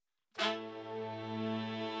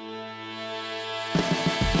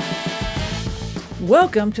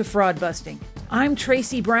Welcome to Fraud Busting. I'm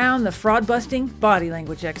Tracy Brown, the fraud busting body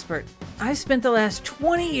language expert. I've spent the last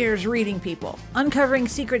 20 years reading people, uncovering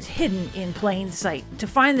secrets hidden in plain sight to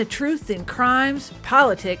find the truth in crimes,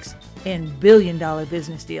 politics, and billion-dollar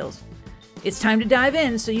business deals. It's time to dive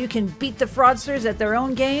in so you can beat the fraudsters at their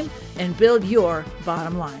own game and build your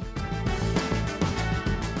bottom line.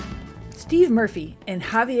 Steve Murphy and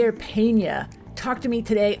Javier Pena talked to me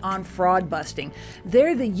today on fraud busting.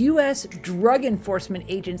 They're the U.S. Drug Enforcement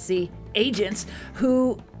Agency agents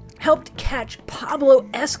who helped catch Pablo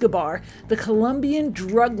Escobar, the Colombian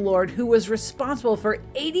drug lord who was responsible for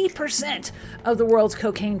 80% of the world's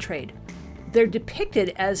cocaine trade. They're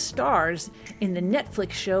depicted as stars in the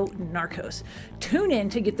Netflix show Narcos. Tune in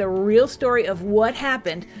to get the real story of what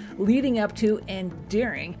happened leading up to and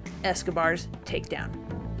during Escobar's takedown.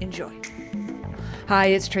 Enjoy. Hi,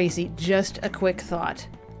 it's Tracy. Just a quick thought.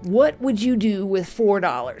 What would you do with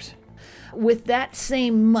 $4? With that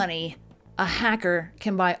same money, a hacker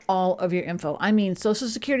can buy all of your info. I mean, social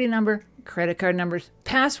security number, credit card numbers,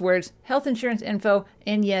 passwords, health insurance info,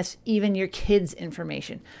 and yes, even your kids'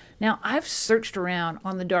 information. Now, I've searched around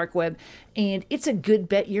on the dark web, and it's a good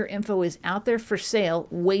bet your info is out there for sale,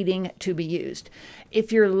 waiting to be used.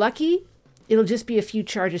 If you're lucky, it'll just be a few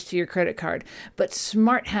charges to your credit card. But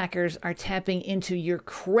smart hackers are tapping into your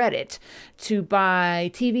credit to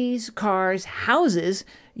buy TVs, cars, houses,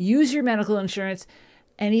 use your medical insurance,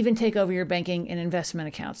 and even take over your banking and investment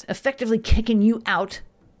accounts, effectively kicking you out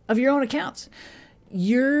of your own accounts.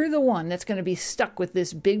 You're the one that's going to be stuck with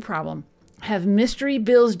this big problem, have mystery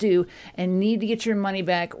bills due, and need to get your money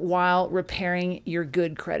back while repairing your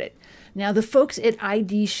good credit. Now, the folks at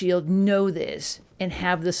ID Shield know this and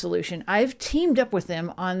have the solution. I've teamed up with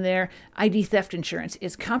them on their ID theft insurance.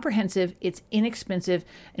 It's comprehensive, it's inexpensive,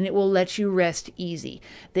 and it will let you rest easy.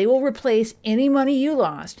 They will replace any money you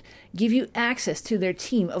lost, give you access to their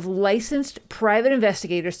team of licensed private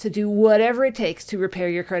investigators to do whatever it takes to repair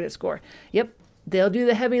your credit score. Yep, they'll do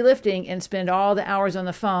the heavy lifting and spend all the hours on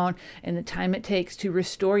the phone and the time it takes to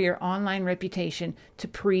restore your online reputation to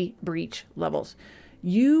pre-breach levels.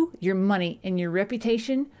 You, your money, and your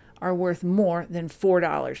reputation are worth more than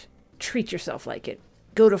 $4. Treat yourself like it.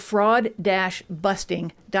 Go to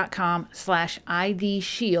fraud-busting.com/ID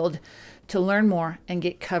Shield to learn more and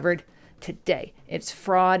get covered today. It's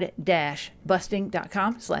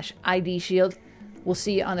fraud-busting.com/ID Shield. We'll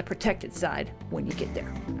see you on the protected side when you get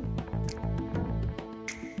there.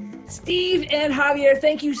 Steve and Javier,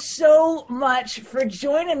 thank you so much for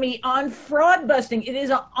joining me on Fraud Busting. It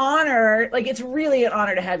is an honor, it's really an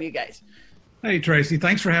honor to have you guys. Hey, Tracy,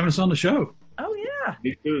 thanks for having us on the show. Oh, yeah.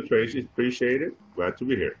 Me too, Tracy. Appreciate it. Glad to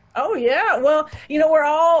be here. Oh, yeah. Well, we're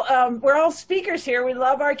all speakers here. We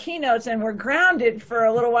love our keynotes, and we're grounded for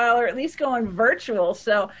a little while, or at least going virtual.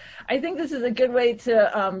 So I think this is a good way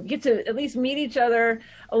to get to at least meet each other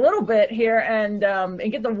a little bit here and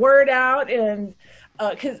get the word out. And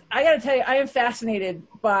because I got to tell you, I am fascinated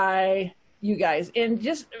by you guys. And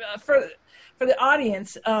just for the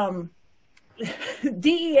audience,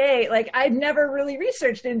 DEA, I'd never really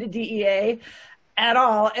researched into DEA at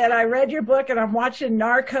all. And I read your book and I'm watching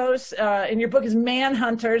Narcos, and your book is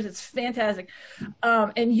Manhunters. It's fantastic.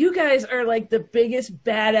 And you guys are the biggest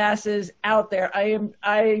badasses out there.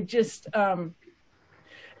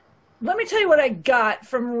 Let me tell you what I got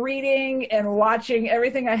from reading and watching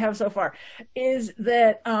everything I have so far is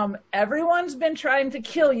that everyone's been trying to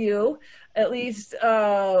kill you, at least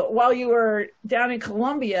while you were down in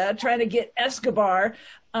Colombia trying to get Escobar.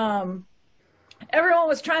 Everyone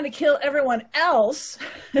was trying to kill everyone else.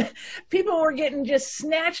 People were getting just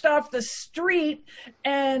snatched off the street,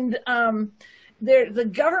 and the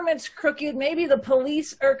government's crooked. Maybe the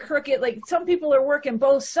police are crooked. Some people are working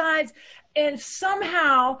both sides. And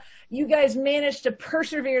somehow you guys managed to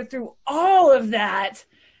persevere through all of that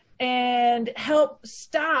and help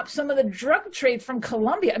stop some of the drug trade from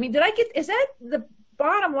Colombia. I mean, is that the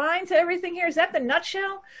bottom line to everything here? Is that the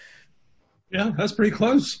nutshell? Yeah, that's pretty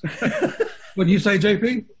close. Wouldn't you say,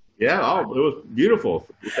 JP? Yeah, it was beautiful.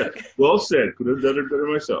 Well said. Could have done it better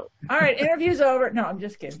myself. All right, interview's over. No, I'm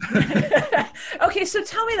just kidding. Okay, so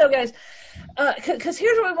tell me though, guys, because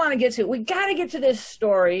here's what we want to get to. We got to get to this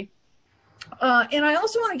story. And I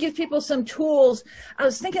also want to give people some tools. I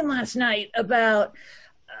was thinking last night about,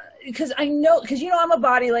 because I know, because I'm a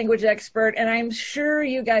body language expert, and I'm sure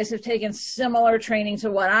you guys have taken similar training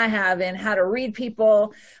to what I have in how to read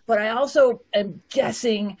people, but I also am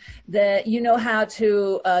guessing that you know how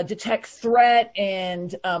to detect threat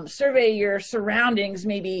and survey your surroundings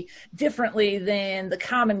maybe differently than the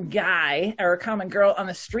common guy or common girl on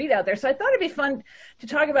the street out there. So I thought it'd be fun to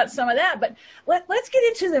talk about some of that, but let's get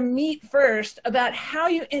into the meat first about how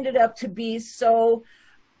you ended up to be so,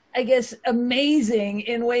 I guess, amazing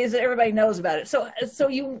in ways that everybody knows about it. So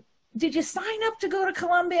did you sign up to go to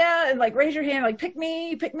Columbia and like raise your hand, like pick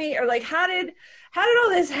me, or like how did all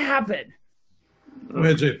this happen? Go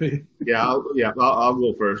ahead, JP. I'll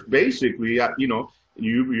go first. Basically,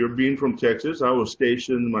 you're being from Texas. I was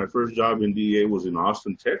stationed. My first job in DEA was in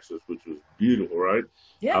Austin, Texas, which was beautiful, right?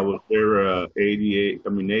 Yeah. I was there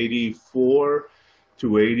 84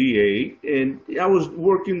 to 88, and I was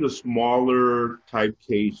working the smaller type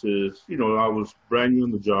cases. I was brand new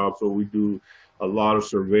on the job, so we do a lot of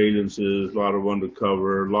surveillances, a lot of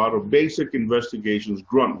undercover, a lot of basic investigations,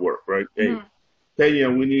 grunt work, right? Mm-hmm. Hey, Tanya,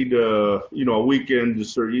 we need a weekend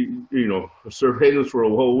surveillance for a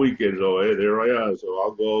whole weekend. So hey, there I am. So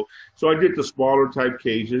I'll go. So I did the smaller type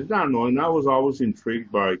cases. I don't know, and I was always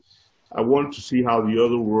intrigued by. I wanted to see how the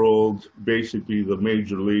other world, basically the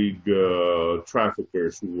major league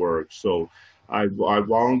traffickers work. So I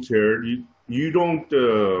volunteered. They don't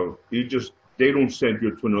send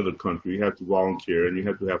you to another country. You have to volunteer, and you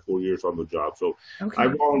have to have 4 years on the job. So okay. I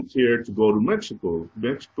volunteered to go to Mexico.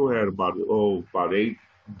 Mexico had about 8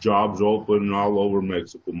 jobs open all over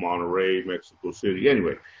Mexico, Monterrey, Mexico City.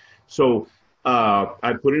 Anyway, so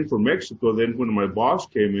I put in for Mexico. Then when my boss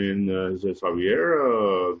came in, he said,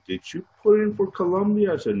 Javier, did you put in for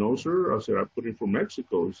Colombia? I said, no, sir. I said, I put in for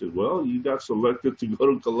Mexico. He said, well, you got selected to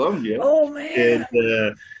go to Colombia. Oh, man.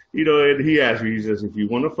 And, and he asked me, he says, if you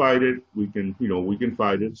want to fight it, we can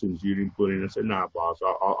fight it since you didn't put in. I said, nah, boss,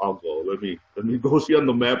 I'll go. Let me go see on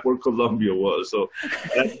the map where Colombia was. So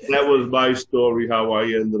that was my story, how I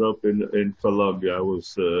ended up in Colombia.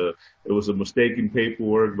 It was a mistake in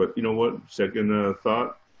paperwork, but you know what? Second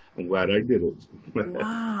thought, I'm glad I did it.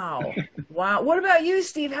 Wow. What about you,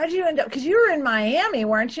 Steve? How'd you end up? Because you were in Miami,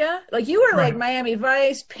 weren't you? Like you were like Miami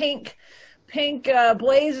Vice, pink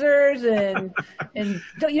blazers and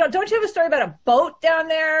don't you have a story about a boat down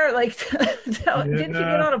there? Like, didn't you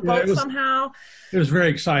get on a boat somehow? It was very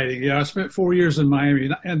exciting. Yeah, I spent 4 years in Miami,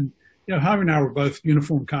 and Javier and I were both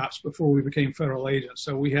uniformed cops before we became federal agents,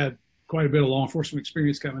 so we had quite a bit of law enforcement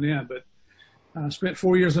experience coming in. But I spent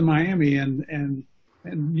 4 years in Miami, and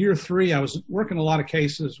in year 3, I was working a lot of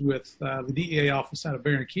cases with the DEA office out of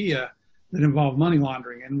Barranquilla that involved money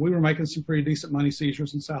laundering, and we were making some pretty decent money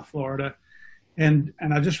seizures in South Florida. And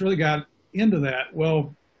I just really got into that.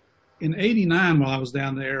 Well, in '89, while I was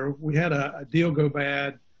down there, we had a deal go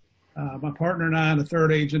bad. My partner and I and a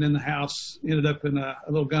third agent in the house ended up in a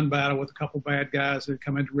little gun battle with a couple bad guys that had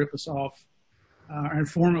come in to rip us off. Our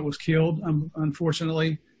informant was killed,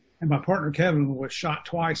 unfortunately, and my partner Kevin was shot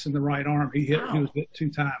twice in the right arm. He was hit 2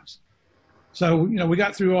 times. So we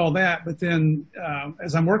got through all that. But then,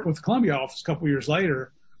 as I'm working with the Columbia office a couple years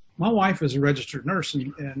later, my wife is a registered nurse,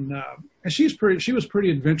 and she was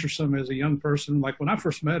pretty adventuresome as a young person. Like when I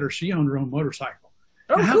first met her, she owned her own motorcycle.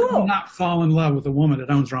 Oh, now, cool. How can you not fall in love with a woman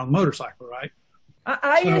that owns her own motorcycle, right?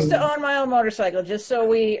 I used to own my own motorcycle, just so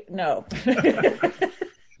we know.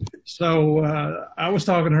 So I was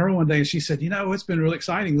talking to her one day, and she said, it's been really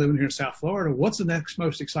exciting living here in South Florida. What's the next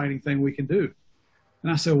most exciting thing we can do?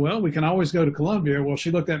 And I said, well, we can always go to Columbia. Well,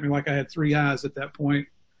 she looked at me like I had 3 eyes at that point.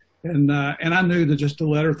 And I knew to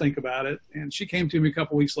let her think about it. And she came to me a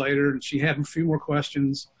couple weeks later, and she had a few more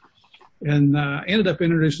questions, and ended up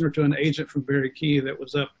introducing her to an agent from Barranquilla that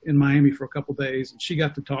was up in Miami for a couple of days. And she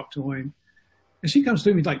got to talk to him. And she comes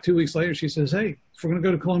to me like 2 weeks later. She says, hey, if we're going to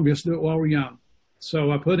go to Colombia, let's do it while we're young.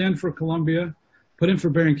 So I put in for Colombia, put in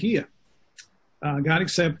for Barranquilla, got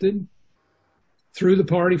accepted, threw the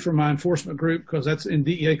party for my enforcement group, because that's in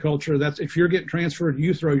DEA culture. That's if you're getting transferred,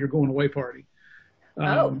 you throw your going away party.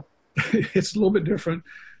 It's a little bit different.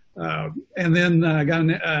 And then I got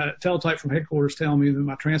a teletype from headquarters telling me that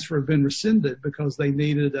my transfer had been rescinded because they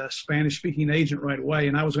needed a Spanish-speaking agent right away,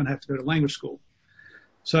 and I was going to have to go to language school.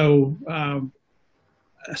 So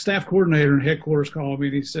a staff coordinator in headquarters called me,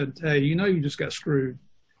 and he said, hey, you just got screwed.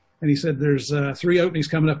 And he said, there's 3 openings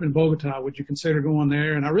coming up in Bogota. Would you consider going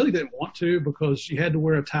there? And I really didn't want to, because you had to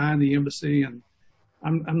wear a tie in the embassy, and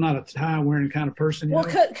I'm not a tie wearing kind of person. Well,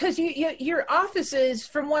 because your offices,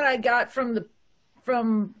 from what I got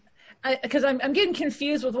because I'm getting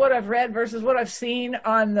confused with what I've read versus what I've seen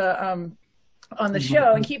on the on the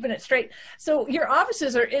show and keeping it straight. So your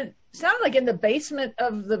offices are sound like in the basement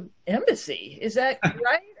of the embassy. Is that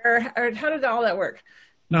right? Or how did all that work?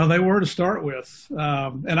 No, they were to start with.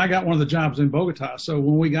 And I got one of the jobs in Bogota. So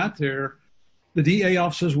when we got there, the DA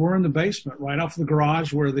offices were in the basement, right off the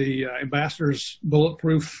garage where the ambassador's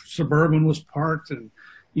bulletproof Suburban was parked. And,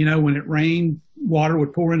 you know, when it rained, water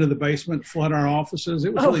would pour into the basement, flood our offices.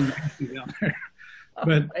 It was really nasty down there.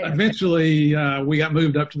 But eventually we got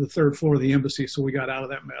moved up to the third floor of the embassy, so we got out of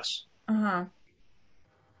that mess. Uh-huh.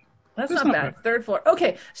 That's not bad. Third floor.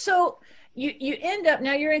 Okay, so you end up,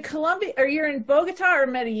 now you're in Colombia, or you're in Bogota or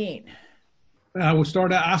Medellin? I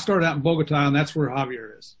started out in Bogota, and that's where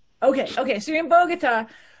Javier is. Okay, so you're in Bogota.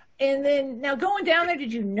 And then now going down there,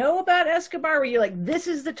 did you know about Escobar? Were you like, this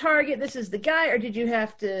is the target, this is the guy? Or did you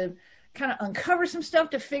have to kind of uncover some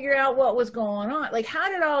stuff to figure out what was going on? Like, how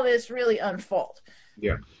did all this really unfold?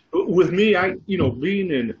 Yeah. With me,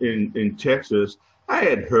 being in Texas, I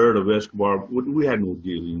had heard of Escobar. We had no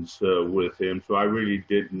dealings with him, so I really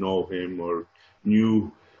didn't know him or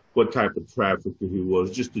knew what type of trafficker he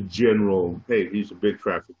was. Just a general, hey, he's a big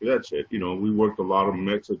trafficker. That's it. You know, we worked a lot of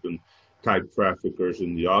Mexican type traffickers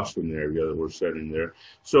in the Austin area that were sitting there.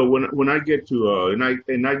 So when I get to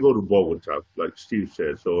and I go to Bogota, like Steve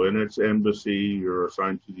said. So in its embassy, you're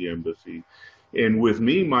assigned to the embassy, and with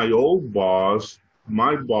me, my boss,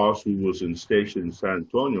 who was stationed in San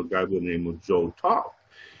Antonio, a guy by the name of Joe Top,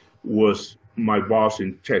 was my boss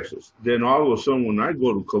in Texas. Then all of a sudden, when I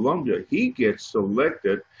go to Colombia, he gets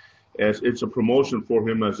selected as it's a promotion for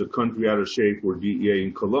him as a country attaché for DEA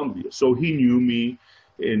in Colombia. So he knew me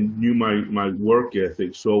and knew my work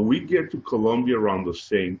ethic. So we get to Colombia around the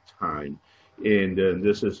same time. And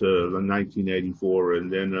this is 1984.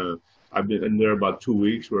 And then I've been in there about 2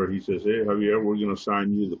 weeks where he says, hey, Javier, we're going to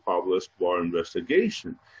assign you the Pablo Escobar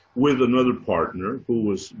investigation with another partner who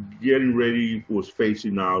was getting ready, was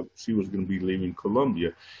facing out. She was going to be leaving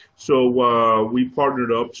Colombia. So we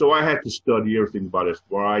partnered up. So I had to study everything about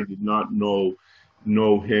Escobar. I did not know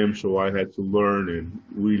him, so I had to learn, and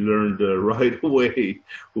we learned right away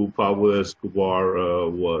who Pablo Escobar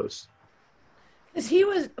was.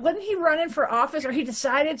 Wasn't he running for office, or he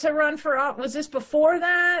decided to run for office? Was this before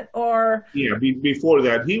that, or? Yeah, before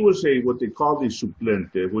that. He was what they call the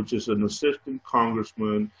suplente, which is an assistant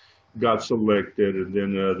congressman, got selected, and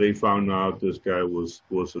then they found out this guy was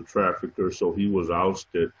a trafficker, so he was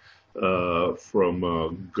ousted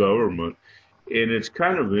from government. And it's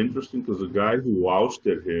kind of interesting because the guy who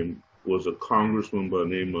ousted him was a congressman by the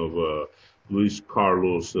name of Luis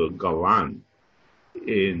Carlos Galan.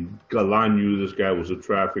 And Galan knew this guy was a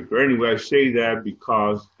trafficker. Anyway, I say that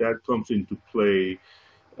because that comes into play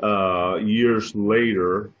years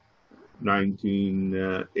later,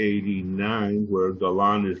 1989, where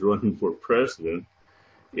Galan is running for president,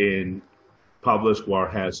 and Pablo Escobar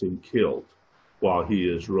has him killed while he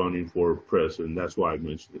is running for president. That's why I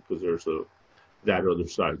mentioned it, because there's that other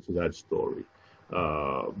side to that story.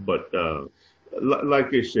 But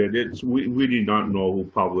like I said, we did not know who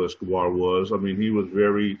Pablo Escobar was. I mean, he was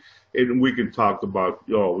and we can talk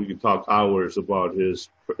hours about his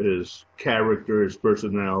character, his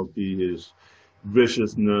personality, his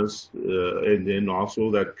viciousness, and then also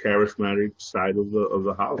that charismatic side of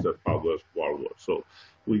the house that Pablo Escobar was. So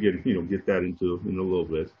we can, get that into in a little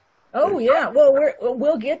bit. Oh yeah, well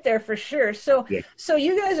we'll get there for sure. So yeah. So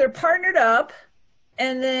you guys are partnered up.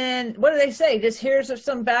 And then what do they say? Just here's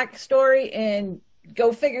some backstory and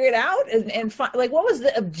go figure it out and find, like, what was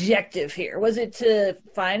the objective here? Was it to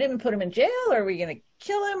find him and put him in jail, or are we going to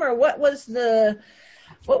kill him, or what was the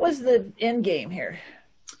end game here?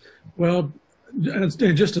 Well,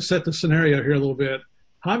 just to set the scenario here a little bit,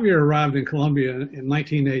 Javier arrived in Colombia in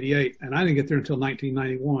 1988, and I didn't get there until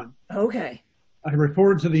 1991. Okay. I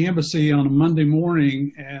reported to the embassy on a Monday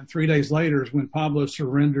morning, and 3 days later is when Pablo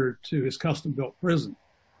surrendered to his custom-built prison.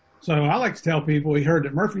 So I like to tell people, he heard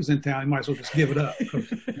that Murphy's in town, he might as well just give it up, because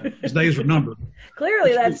his days were numbered.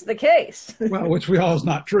 Clearly that's the case. Well, which we all is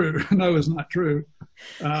not true. No, is not true.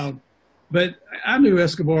 But I knew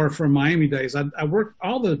Escobar from Miami days. I worked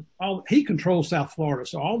he controls South Florida,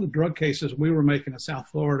 so all the drug cases we were making in South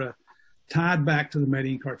Florida tied back to the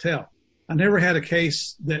Medellin cartel. I never had a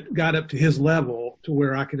case that got up to his level to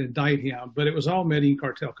where I could indict him, but it was all Medellin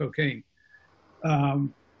cartel cocaine.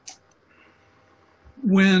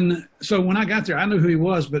 When I got there, I knew who he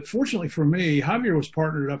was, but fortunately for me, Javier was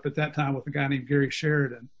partnered up at that time with a guy named Gary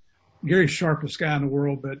Sheridan. Gary's the sharpest guy in the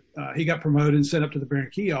world, but he got promoted and sent up to the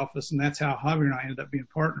Barranquilla office, and that's how Javier and I ended up being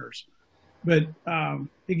partners. But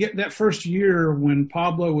that first year when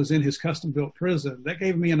Pablo was in his custom-built prison, that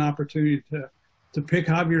gave me an opportunity to to pick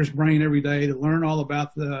Javier's brain every day, to learn all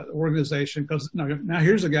about the organization. Because now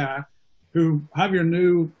here's a guy who Javier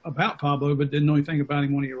knew about Pablo, but didn't know anything about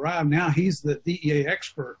him when he arrived. Now he's the DEA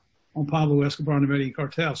expert on Pablo Escobar and the Medellin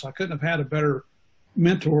cartel. So I couldn't have had a better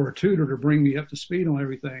mentor or tutor to bring me up to speed on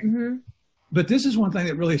everything. Mm-hmm. But this is one thing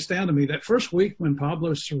that really astounded me. That first week when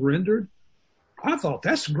Pablo surrendered, I thought,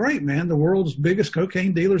 that's great, man. The world's biggest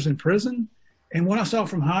cocaine dealers in prison. And what I saw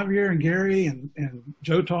from Javier and Gary and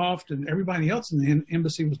Joe Toft and everybody else in the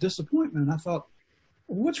embassy was disappointment. And I thought,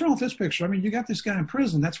 well, what's wrong with this picture? I mean, you got this guy in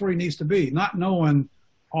prison. That's where he needs to be, not knowing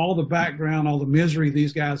all the background, all the misery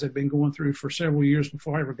these guys had been going through for several years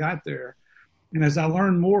before I ever got there. And as I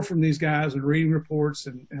learned more from these guys and reading reports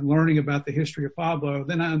and learning about the history of Pablo,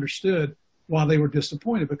 then I understood why they were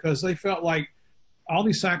disappointed, because they felt like all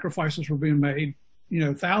these sacrifices were being made.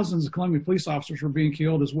 Thousands of Colombian police officers were being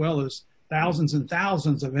killed, as well as thousands and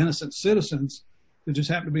thousands of innocent citizens that just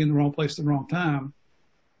happened to be in the wrong place at the wrong time.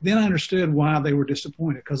 Then I understood why they were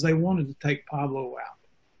disappointed, because they wanted to take Pablo out.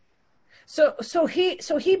 So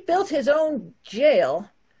he built his own jail,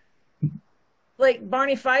 like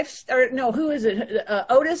Barney Fife, or no, who is it?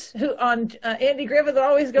 Otis, who on Andy Griffith would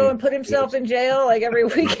always go and put himself in jail like every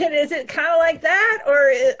weekend. Is it kind of like that,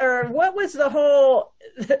 or what was the whole?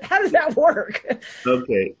 How does that work?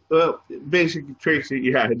 Okay, well, basically, Tracy,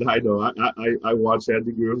 yeah, I know. I watch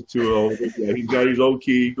Andy Griffith too. Yeah, he's got his own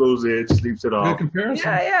key. He goes in, sleeps it off. Good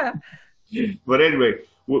comparison. Yeah. But anyway,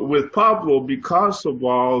 with Pablo, because of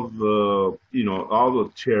all the, all the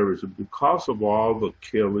terrorism, because of all the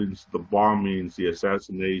killings, the bombings, the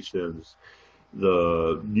assassinations,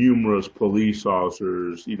 the numerous police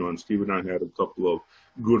officers, and Steve and I had a couple of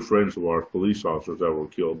good friends of ours, police officers that were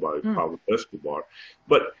killed by Pablo Escobar.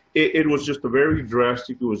 But it was just a very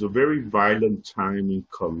drastic, it was a very violent time in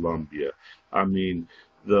Colombia. I mean,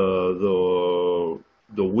 the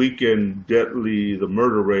weekend the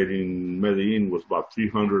murder rate in Medellin was about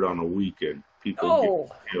 300 on a weekend. People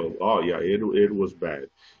get killed. Oh yeah, it was bad.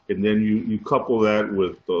 And then you couple that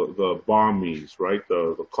with the bombings, right?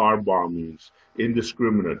 The car bombings,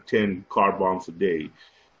 indiscriminate, 10 car bombs a day.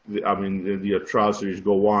 I mean, the atrocities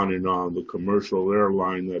go on and on. The commercial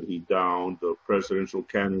airline that he downed, the presidential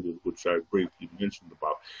candidate, which I briefly mentioned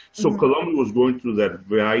about. So Colombia was going through that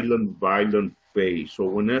violent phase. So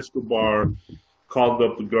when Escobar called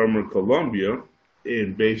up the government of Colombia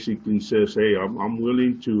and basically says, hey, I'm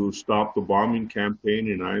willing to stop the bombing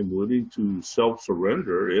campaign and I'm willing to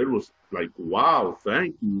self-surrender. It was like, wow,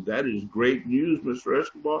 thank you. That is great news, Mr.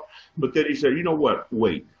 Escobar. But then he said, you know what?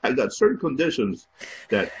 Wait, I got certain conditions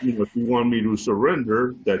that, if you want me to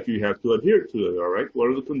surrender, that you have to adhere to it. All right. What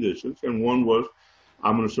are the conditions? And one was,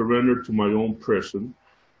 I'm going to surrender to my own prison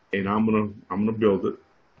and I'm going to build it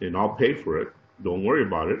and I'll pay for it. Don't worry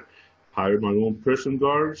about it. Hire my own prison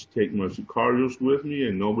guards, take my sicarios with me,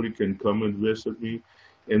 and nobody can come and visit me.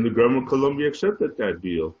 And the government of Colombia accepted that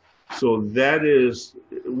deal. So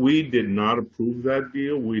we did not approve that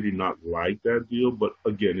deal. We did not like that deal. But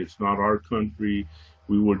again, it's not our country.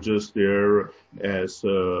 We were just there as,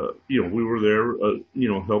 we were there,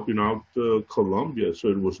 helping out Colombia. So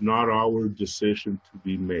it was not our decision to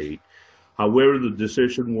be made. However, the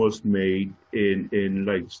decision was made in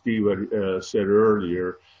like Steve said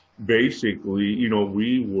earlier, basically,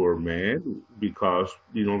 we were mad because,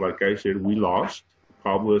 like I said, we lost.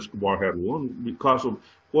 Pablo Escobar had won because of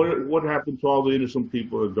what happened to all the innocent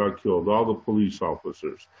people that got killed, all the police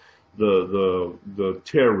officers, the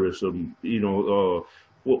terrorism,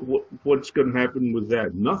 what's going to happen with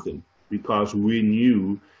that? Nothing, because we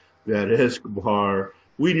knew that Escobar,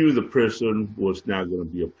 we knew the prison was not going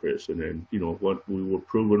to be a prison. And, we were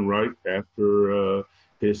proven right after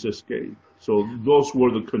his escape. So those were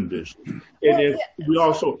the conditions. And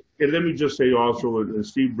let me just say also, and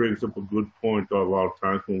Steve brings up a good point a lot of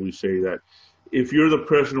times when we say that, if you're the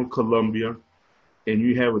president of Colombia and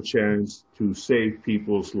you have a chance to save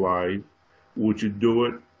people's lives, would you do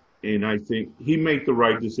it? And I think he made the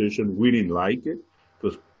right decision. We didn't like it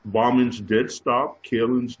because bombings did stop,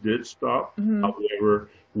 killings did stop. However,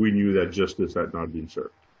 we knew that justice had not been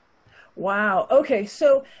served. Wow. Okay.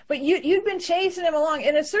 So, but you'd been chasing him along,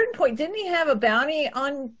 and at a certain point, didn't he have a bounty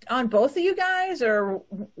on both of you guys, or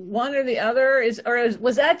one or the other?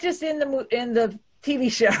 Was that just in the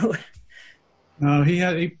TV show? No,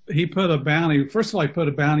 he put a bounty. First of all, he put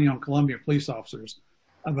a bounty on Colombian police officers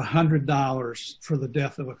of $100 for the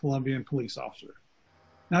death of a Colombian police officer.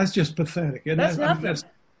 Now that's just pathetic. That's nothing.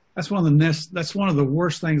 That's one of the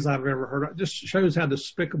worst things I've ever heard. It just shows how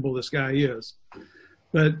despicable this guy is.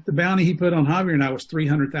 But the bounty he put on Javier and I was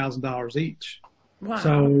 $300,000 each. Wow.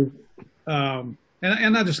 So, and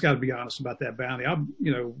I just got to be honest about that bounty.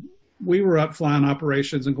 we were up flying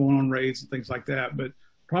operations and going on raids and things like that. But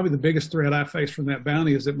probably the biggest threat I faced from that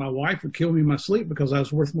bounty is that my wife would kill me in my sleep because I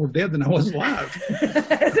was worth more dead than I was alive.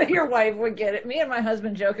 So your wife would get it. Me and my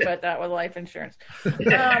husband joke about that with life insurance.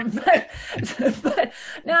 But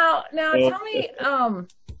now tell me,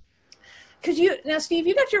 because Steve,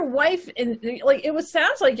 you got your wife in, like,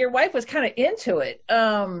 sounds like your wife was kind of into it.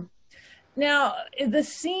 Now the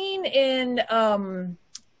scene in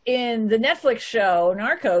the Netflix show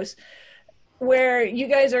Narcos, where you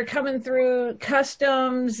guys are coming through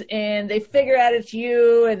customs and they figure out it's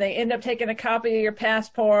you and they end up taking a copy of your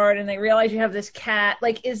passport and they realize you have this cat.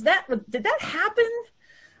 Like, did that happen?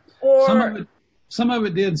 Or some of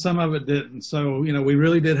it did, some of it didn't. So, we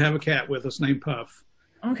really did have a cat with us named Puff.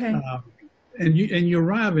 Okay. And you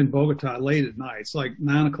arrive in Bogota late at night. It's like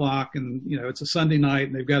 9:00 and, it's a Sunday night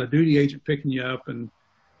and they've got a duty agent picking you up, and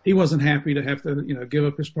he wasn't happy to have to, give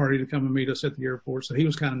up his party to come and meet us at the airport. So he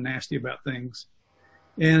was kind of nasty about things.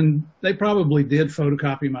 And they probably did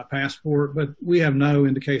photocopy my passport, but we have no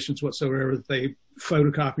indications whatsoever that they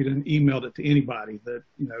photocopied and emailed it to anybody that,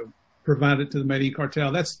 provided it to the Medellin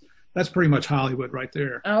cartel. That's pretty much Hollywood right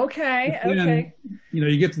there. Okay. Then, okay.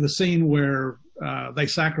 You get to the scene where they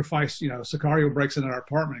sacrifice, Sicario breaks into our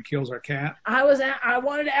apartment and kills our cat. I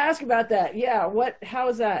wanted to ask about that. Yeah. How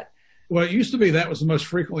is that? Well, it used to be that was the most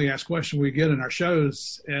frequently asked question we get in our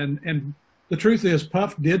shows. And the truth is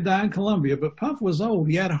Puff did die in Colombia, but Puff was old.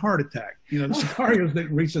 He had a heart attack. The Sicarios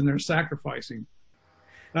didn't reach in there sacrificing.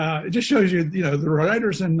 It just shows you, the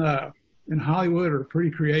writers in Hollywood are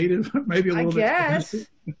pretty creative, maybe a little bit. I guess.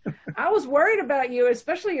 I was worried about you,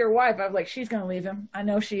 especially your wife. I was like, she's going to leave him. I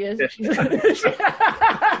know she is. Hey,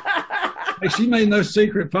 she made no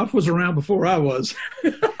secret. Puff was around before I was.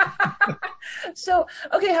 So,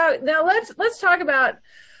 okay, now let's talk about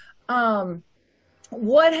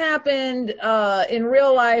what happened in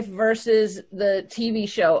real life versus the TV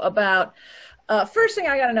show. About first thing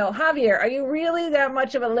I got to know, Javier, are you really that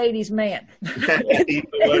much of a ladies' man?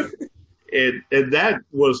 And that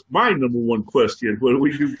was my number one question when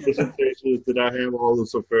we do presentations, that I have all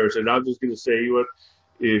this affairs. And I'm just going to say,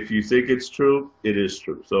 if you think it's true, it is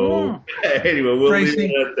true. So anyway, we'll leave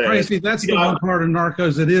it at that. Tracy, that's the one part of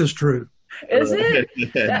Narcos that is true. Is it?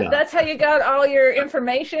 That's how you got all your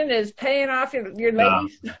information, is paying off your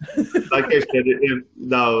ladies? Like I said,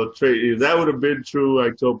 if that would have been true,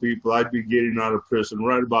 I told people I'd be getting out of prison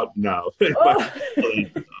right about now. Oh.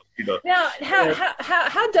 Now,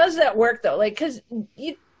 how does that work, though? Like, because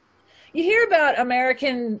you hear about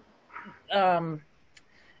American,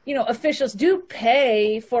 officials do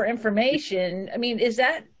pay for information. I mean, is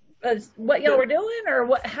that what y'all were doing, or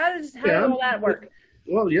what? How does all that work?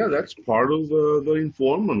 Well, yeah, that's part of the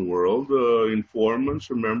informant world. Informants,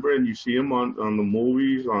 remember, and you see them on the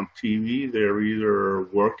movies, on TV. They're either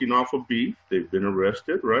working off a beef, they've been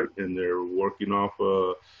arrested, right, and they're working off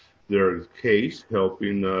their case,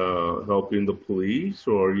 helping the police,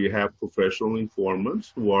 or you have professional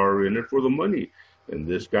informants who are in it for the money. And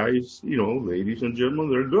this guy's, ladies and gentlemen,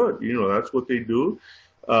 they're good. That's what they do.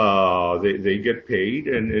 They get paid.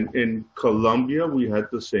 And in Colombia, we had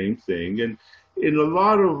the same thing. And in a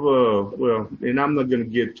lot of, and I'm not going to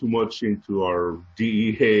get too much into our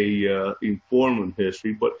DEA informant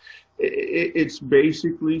history, but it's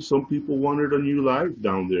basically some people wanted a new life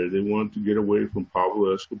down there. They wanted to get away from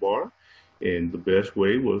Pablo Escobar. And the best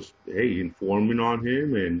way was, informing on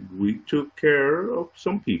him. And we took care of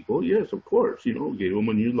some people. Yes, of course, gave them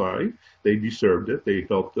a new life. They deserved it. They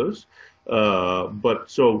helped us. But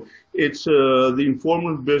so it's the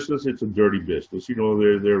informant business. It's a dirty business.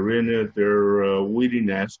 They're in it. We didn't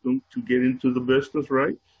ask them to get into the business,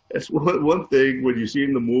 right? That's one thing when you see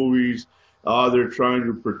in the movies. They're trying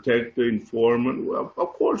to protect the informant. Well,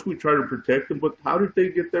 of course we try to protect them, but how did they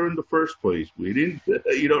get there in the first place? We didn't,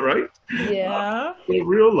 right? Yeah. They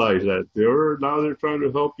realize that now they're trying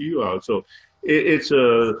to help you out. So it's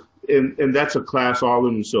and that's a class all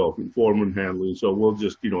in itself, informant handling. So we'll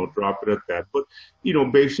just, drop it at that. But,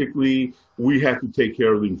 basically we have to take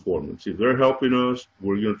care of the informants. If they're helping us,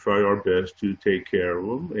 we're going to try our best to take care of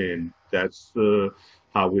them. And that's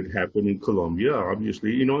how it happened in Colombia,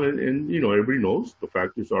 obviously, and everybody knows the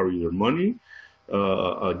factors are either money,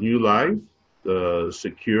 a new life,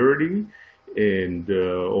 security, and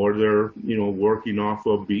or they're working off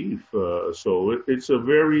of beef. So it's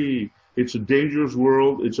a dangerous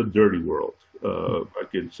world. It's a dirty world. I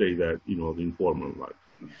can say that the informant life.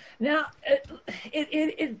 Now,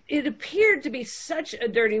 it appeared to be such a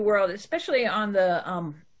dirty world, especially on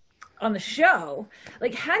the show.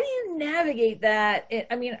 Like, how do you navigate that?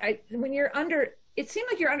 When you're under it seemed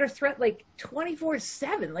like you're under threat like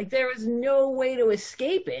 24/7. Like there was no way to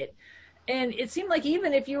escape it. And it seemed like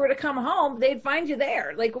even if you were to come home, they'd find you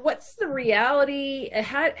there. Like, what's the reality?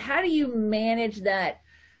 How do you manage that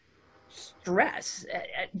stress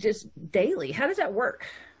just daily? How does that work?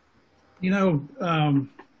 And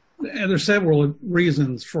there's several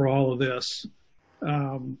reasons for all of this.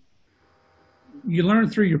 You learn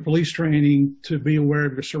through your police training to be aware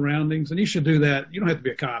of your surroundings, and you should do that. You don't have to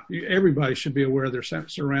be a cop. Everybody should be aware of their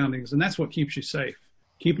surroundings, and that's what keeps you safe,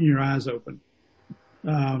 keeping your eyes open.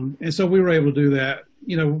 And so we were able to do that.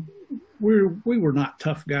 We were not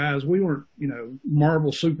tough guys. We weren't,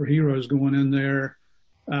 Marvel superheroes going in there.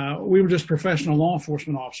 We were just professional law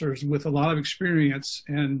enforcement officers with a lot of experience.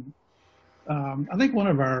 And I think one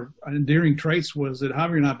of our endearing traits was that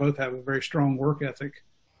Javier and I both have a very strong work ethic.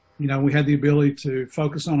 We had the ability to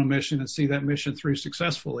focus on a mission and see that mission through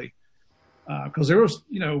successfully. Because there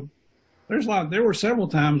were several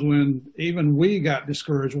times when even we got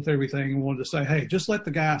discouraged with everything and wanted to say, hey, just let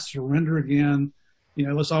the guy surrender again.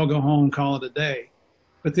 Let's all go home, call it a day.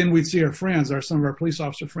 But then we'd see our friends, some of our police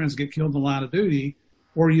officer friends get killed in the line of duty,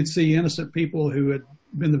 or you'd see innocent people who had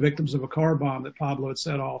been the victims of a car bomb that Pablo had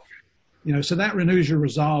set off. So that renews your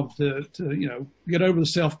resolve to get over the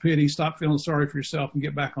self-pity, stop feeling sorry for yourself, and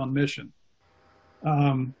get back on mission.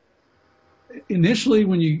 Initially,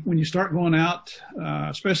 when you start going out,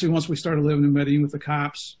 especially once we started living in Medellin with the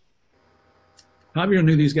cops, Javier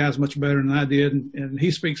knew these guys much better than I did, and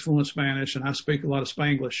he speaks fluent Spanish, and I speak a lot of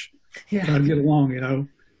Spanglish. Yeah. Try to get along,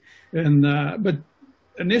 And but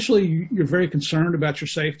initially, you're very concerned about your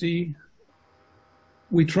safety.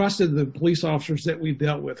 We trusted the police officers that we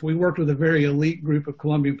dealt with. We worked with a very elite group of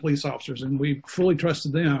Colombian police officers, and we fully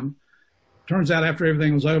trusted them. Turns out after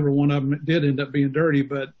everything was over, one of them did end up being dirty,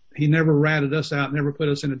 but he never ratted us out, never put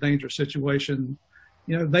us in a dangerous situation.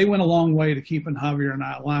 They went a long way to keeping Javier and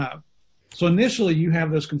I alive. So initially you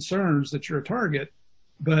have those concerns that you're a target,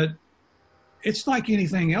 but it's like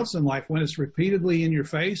anything else in life. When it's repeatedly in your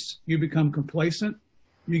face, you become complacent,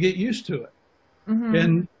 you get used to it. Mm-hmm.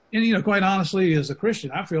 And quite honestly, as a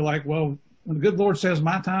Christian, I feel like, well, when the good Lord says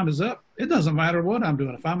my time is up, it doesn't matter what I'm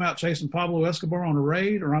doing. If I'm out chasing Pablo Escobar on a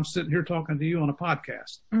raid, or I'm sitting here talking to you on a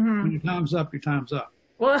podcast, mm-hmm. When your time's up, your time's up.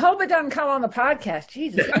 Well, I hope it doesn't come on the podcast.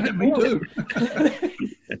 Jesus. Me too.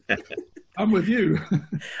 I'm with you.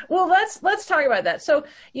 Well, let's talk about that. So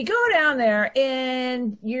you go down there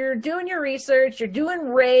and you're doing your research, you're doing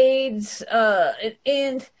raids,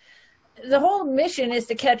 and the whole mission is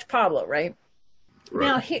to catch Pablo, right?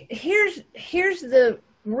 Now, here's the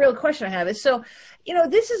real question I have is, so,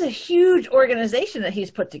 this is a huge organization that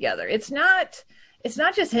he's put together. It's not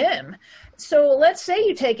just him. So let's say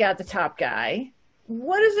you take out the top guy.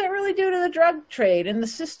 What does that really do to the drug trade and the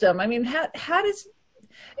system? I mean, how does,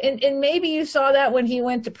 and maybe you saw that when he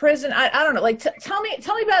went to prison. I don't know. Like, tell me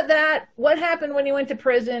about that. What happened when he went to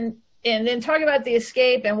prison, and then talk about the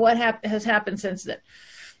escape and what has happened since then.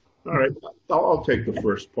 All right, I'll take the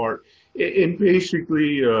first part. And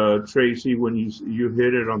basically, Tracy, when you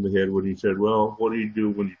hit it on the head when you said, well, what do you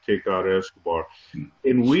do when you take out Escobar?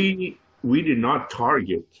 And we did not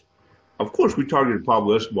target. Of course, we targeted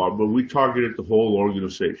Pablo Escobar, but we targeted the whole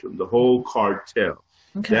organization, the whole cartel.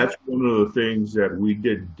 Okay. That's one of the things that we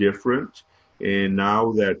did different. And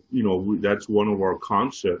now that, that's one of our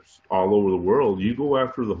concepts all over the world. You go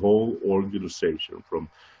after the whole organization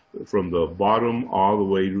from the bottom all the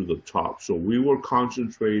way to the top. So we were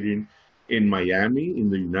concentrating in Miami,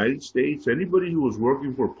 in the United States. Anybody who was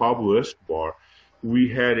working for Pablo Escobar, we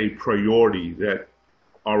had a priority that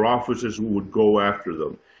our officers would go after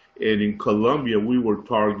them. And in Colombia, we were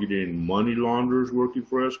targeting money launderers working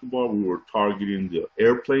for Escobar. We were targeting the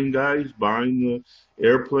airplane guys buying the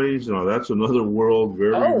airplanes. Now, that's another world.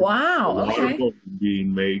 Oh, wow. Okay.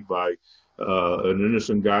 Being made by an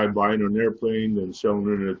innocent guy buying an airplane and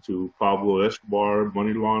selling it to Pablo Escobar,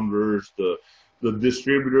 money launderers, the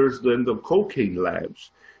distributors, then the cocaine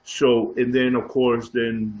labs. So, and then, of course,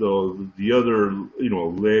 then the other,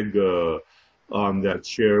 leg on that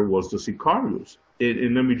share was the sicarios.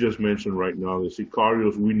 And let me just mention right now, the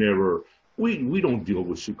sicarios, we don't deal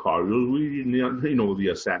with sicarios. The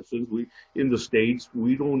assassins, in the States,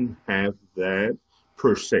 we don't have that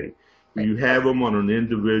per se. You have them on an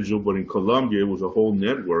individual, but in Colombia, it was a whole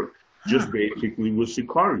network, just basically with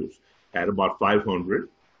sicarios. Had about 500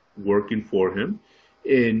 working for him.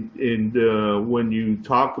 And when you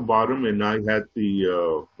talk about him, and I had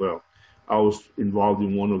I was involved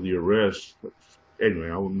in one of the arrests. Anyway,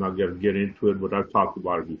 I'm not going to get into it, but I've talked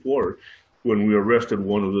about it before. when we arrested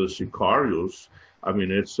one of the sicarios, I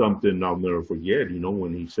mean, it's something I'll never forget,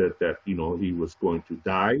 when he said that, he was going to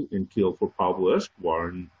die and kill for Pablo Escobar.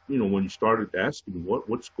 And, when you started asking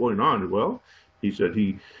what's going on, well, he said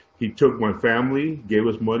he took my family, gave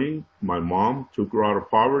us money. My mom took her out of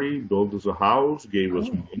poverty, built us a house, gave us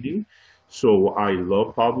money. So I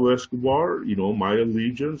love Pablo Escobar, my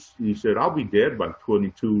allegiance. He said, I'll be dead by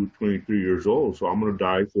 22, 23 years old. So I'm going to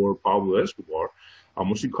die for Pablo Escobar. I'm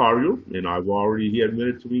a sicario, and he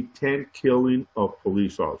admitted to me 10 killing of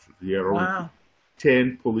police officers. He had already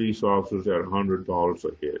 10 police officers at $100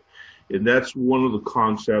 a hit. And that's one of the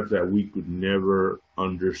concepts that we could never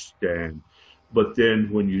understand. But then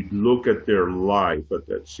when you look at their life, at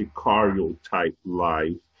that sicario type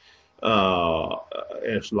life,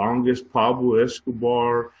 as long as Pablo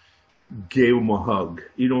Escobar gave him a hug,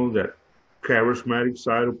 that charismatic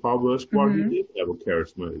side of Pablo Escobar, he did have a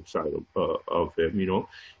charismatic side of him,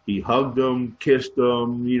 he hugged him, kissed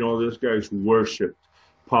him, this guy's worshipped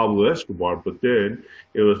Pablo Escobar. But then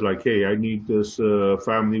it was like, hey, I need this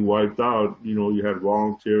family wiped out. You had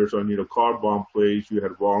volunteers, I need a car bomb place. You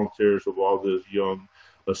had volunteers of all these young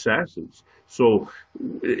assassins. So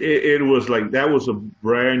it was like, that was a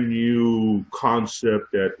brand new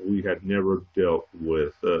concept that we had never dealt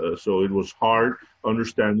with. So it was hard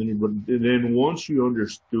understanding it. But then once you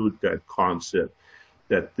understood that concept,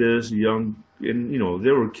 that this young, and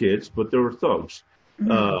they were kids, but they were thugs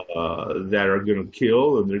that are going to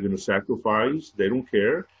kill and they're going to sacrifice. They don't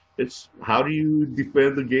care. It's how do you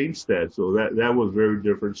defend against that? So that was very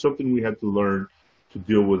different. Something we had to learn to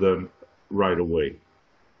deal with them right away.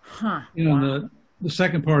 Huh. The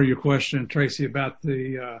second part of your question, Tracy, about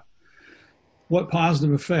the what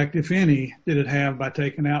positive effect, if any, did it have by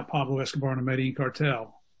taking out Pablo Escobar and the Medellin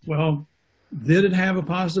cartel? Well, did it have a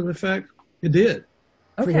positive effect? It did.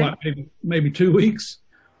 Okay. For what, maybe 2 weeks?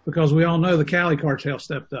 Because we all know the Cali cartel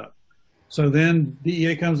stepped up. So then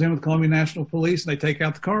DEA comes in with Colombian National Police and they take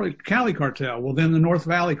out the Cali cartel. Well, then the North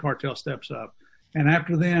Valley cartel steps up. And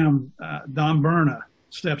after them, Don Berna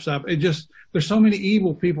steps up. There's so many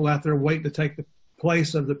evil people out there waiting to take the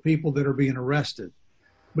place of the people that are being arrested,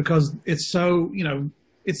 because it's so,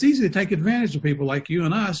 it's easy to take advantage of people like you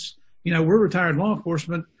and us. We're retired law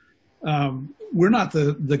enforcement. We're not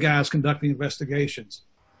the guys conducting investigations.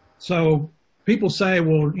 So people say,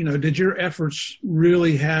 well, did your efforts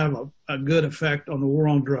really have a good effect on the war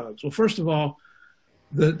on drugs? Well, first of all,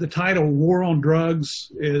 the title war on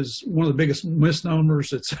drugs is one of the biggest misnomers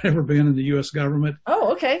that's ever been in the U.S. government.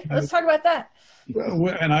 Oh, okay. Let's talk about that.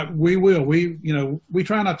 And we will. We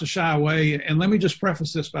try not to shy away. And let me just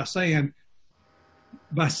preface this by saying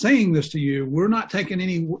this to you, we're not taking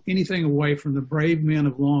anything away from the brave men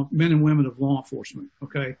and women of law enforcement,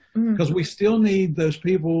 okay? Because we still need those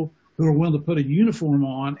people who are willing to put a uniform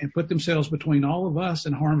on and put themselves between all of us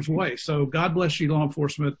and harm's way. So God bless you, law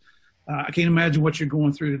enforcement. I can't imagine what you're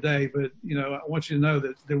going through today, but, I want you to know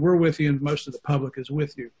that we're with you and most of the public is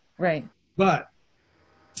with you. Right. But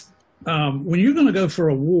when you're going to go for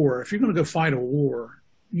a war, if you're going to go fight a war,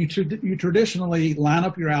 you traditionally line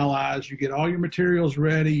up your allies, you get all your materials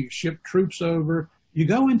ready, you ship troops over, you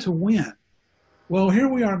go in to win. Well, here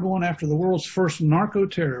we are going after the world's first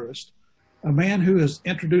narco-terrorist, a man who has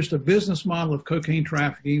introduced a business model of cocaine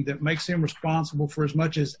trafficking that makes him responsible for as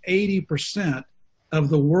much as 80% of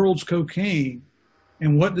the world's cocaine.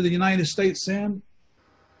 And what did the United States send?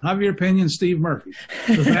 Javier Pena and Steve Murphy.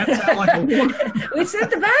 Does that sound like a war? We sent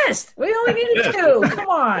the best. We only needed two. Come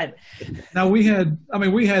on. Now we had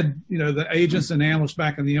the agents and analysts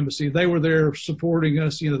back in the embassy. They were there supporting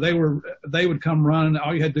us. They would come running.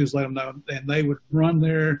 All you had to do is let them know, and they would run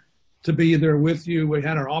there to be there with you. We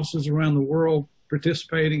had our offices around the world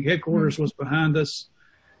participating. Headquarters was behind us.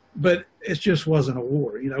 But it just wasn't a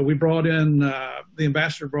war. We brought in, the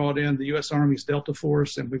ambassador brought in the U.S. Army's Delta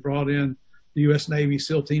Force, and we brought in the U.S. Navy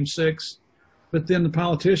SEAL Team 6. But then the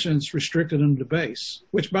politicians restricted them to base,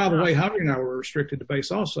 which, by the way, Javier and I were restricted to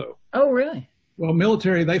base also. Oh, really? Well,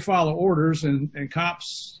 military, they follow orders, and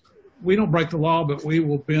cops, we don't break the law, but we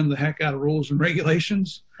will bend the heck out of rules and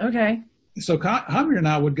regulations. Okay. So Javier and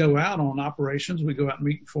I would go out on operations. We'd go out and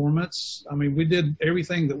meet informants. I mean, we did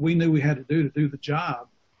everything that we knew we had to do the job.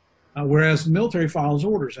 Whereas the military follows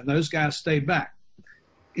orders, and those guys stayed back.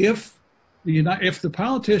 If the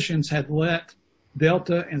politicians had let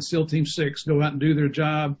Delta and SEAL Team 6 go out and do their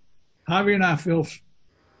job, Javier and I feel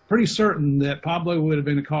pretty certain that Pablo would have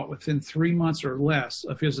been caught within 3 months or less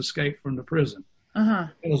of his escape from the prison.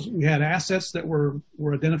 Because we had assets that were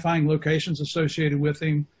identifying locations associated with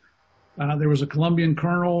him. There was a Colombian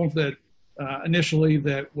colonel that initially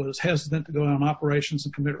that was hesitant to go on operations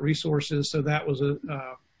and commit resources, so that was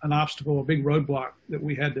an obstacle, a big roadblock that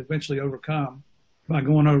we had to eventually overcome by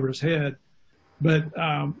going over his head. But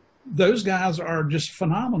those guys are just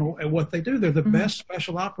phenomenal at what they do. They're the best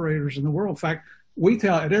special operators in the world. In fact, we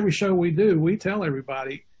tell at every show we do, we tell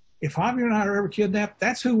everybody, if Javier and I are ever kidnapped,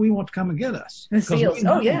 that's who we want to come and get us. The SEALs.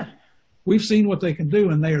 Oh, yeah. We've seen what they can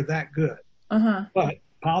do, and they are that good. But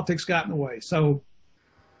politics got in the way. So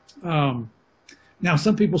now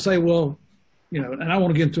some people say, well, you know, and I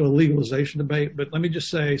want to get into a legalization debate, but let me just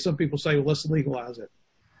say, some people say, well, let's legalize it.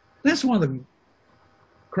 That's one of the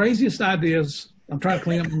craziest ideas. I'm trying to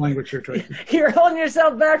clean up the language here, Tracy. You're holding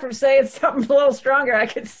yourself back from saying something a little stronger. I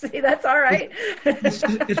can see that's all right.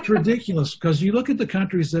 It's ridiculous because you look at the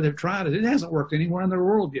countries that have tried it. It hasn't worked anywhere in the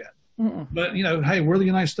world yet. But, you know, hey, we're the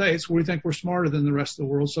United States. We think we're smarter than the rest of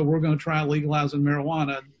the world, so we're going to try legalizing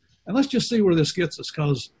marijuana. And let's just see where this gets us,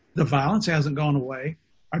 because the violence hasn't gone away.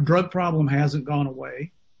 Our drug problem hasn't gone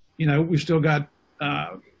away. You know, we've still got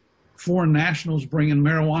foreign nationals bringing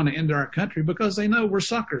marijuana into our country because they know we're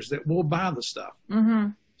suckers, that we'll buy the stuff.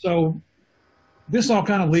 So this all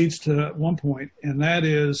kind of leads to one point, and that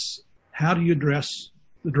is, how do you address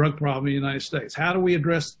the drug problem in the United States? How do we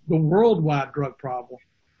address the worldwide drug problem?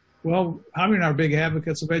 Well, Javier and I are big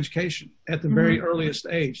advocates of education at the very earliest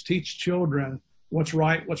age. Teach children what's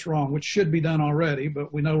right, what's wrong, which should be done already,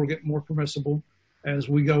 but we know we're getting more permissible as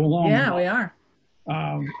we go along. Yeah, we are.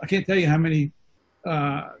 I can't tell you how many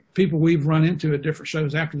people we've run into at different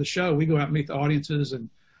shows. After the show, we go out and meet the audiences, and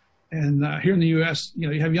here in the U.S., you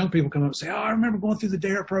know, you have young people come up and say, "Oh, I remember going through the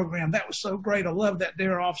DARE program. That was so great. I love that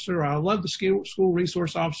DARE officer. I love the school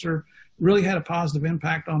resource officer. Really had a positive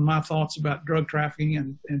impact on my thoughts about drug trafficking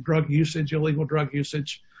and drug usage, illegal drug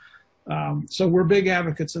usage." So we're big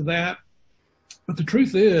advocates of that. But the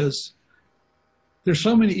truth is, there's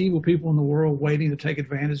so many evil people in the world waiting to take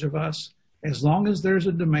advantage of us. As long as there's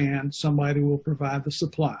a demand, somebody will provide the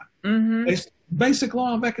supply. Basic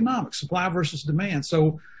law of economics, supply versus demand.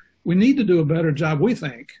 So we need to do a better job, we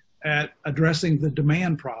think, at addressing the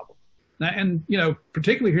demand problem. Now, and, you know,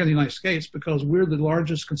 particularly here in the United States, because we're the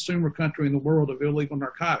largest consumer country in the world of illegal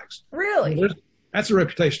narcotics. Really? That's a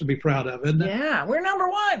reputation to be proud of, isn't it? Yeah, we're number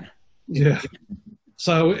one. Yeah.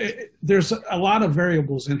 So there's a lot of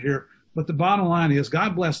variables in here. But the bottom line is,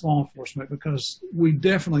 God bless law enforcement, because we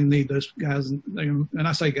definitely need those guys, and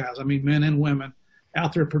I say guys, I mean men and women,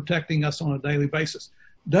 out there protecting us on a daily basis.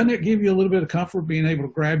 Doesn't it give you a little bit of comfort being able to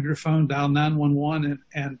grab your phone, dial 911,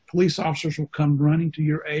 and police officers will come running to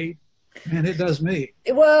your aid? Man, it does me.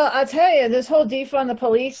 Well, I tell you, this whole defund the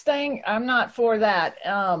police thing, I'm not for that.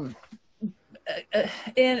 And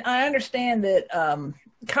I understand that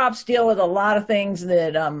cops deal with a lot of things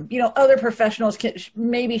that, you know, other professionals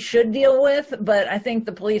maybe should deal with, but I think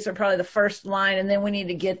the police are probably the first line, and then we need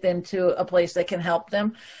to get them to a place that can help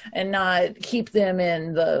them and not keep them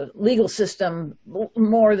in the legal system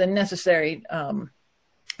more than necessary.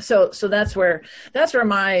 So that's where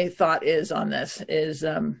my thought is on this is,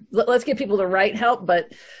 let's get people the right help,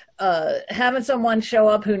 but having someone show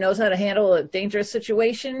up who knows how to handle a dangerous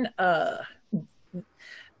situation,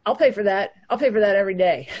 I'll pay for that. I'll pay for that every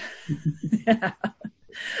day. Yeah.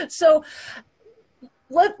 So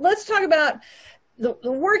let's talk about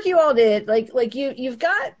the work you all did. Like you've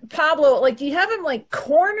got Pablo, like, do you have him like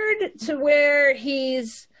cornered to where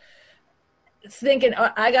he's thinking, oh,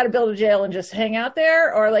 I got to build a jail and just hang out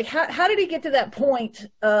there? Or like, how did he get to that point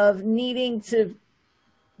of needing to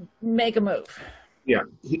make a move? Yeah,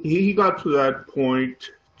 he got to that point,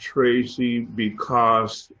 Tracy,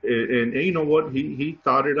 because, and you know what, he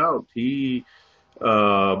thought it out. He,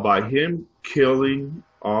 by him killing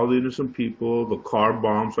all the innocent people, the car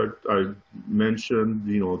bombs I mentioned,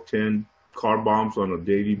 you know, 10 car bombs on a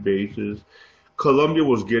daily basis. Colombia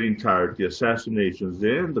was getting tired, the assassinations.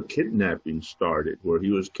 Then the kidnapping started, where he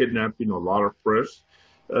was kidnapping a lot of press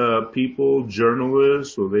people,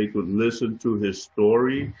 journalists, so they could listen to his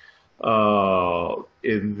story.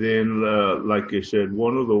 And then, like I said,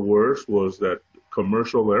 one of the worst was that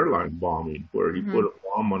commercial airline bombing, where he put a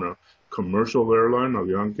bomb on a commercial airline,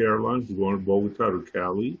 Avianca Airlines, going to Bogota to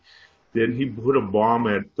Cali. Then he put a bomb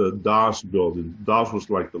at the DAS building. DAS was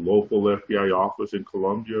like the local FBI office in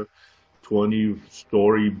Colombia,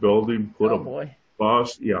 20-story building, put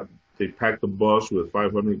bus. Yeah, they packed the bus with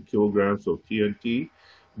 500 kilograms of TNT,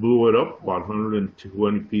 blew it up, about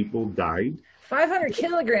 120 people died. 500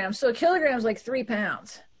 kilograms. So a kilogram is like 3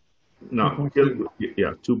 pounds. No,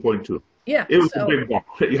 yeah, 2.2. Yeah, it was a big bomb.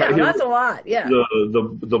 Yeah, that's a lot. Yeah.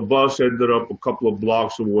 The bus ended up a couple of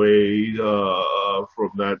blocks away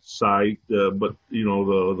from that site. But you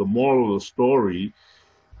know, the moral of the story,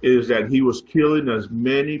 is that he was killing as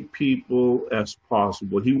many people as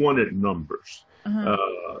possible. He wanted numbers,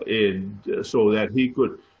 and so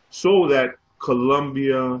that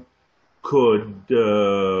Colombia could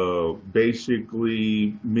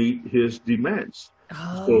basically meet his demands.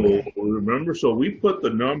 Oh, So okay. remember, so we put the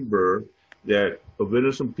number that of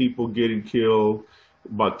innocent people getting killed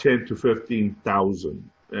about 10 to 15,000,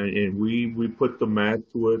 and we put the math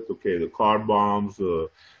to it. Okay, the car bombs,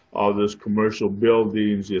 all this commercial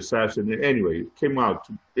buildings, the assassination. Anyway, it came out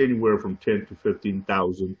to anywhere from 10 to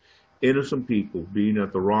 15,000 innocent people being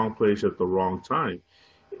at the wrong place at the wrong time.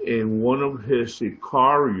 And one of his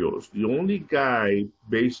sicarios, the only guy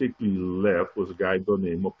basically left was a guy by the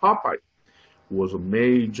name of Popeye, who was a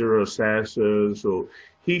major assassin. So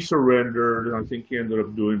he surrendered, and I think he ended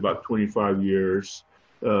up doing about 25 years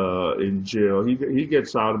in jail. He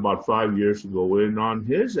gets out about 5 years ago, and on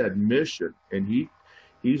his admission, and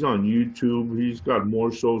he's on YouTube. He's got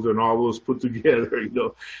more shows than all those put together,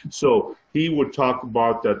 So he would talk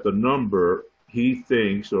about that the number he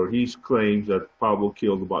thinks or he claims that Pablo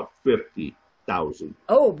killed about 50,000.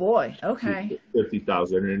 Oh boy. Okay.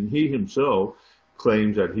 50,000, and he himself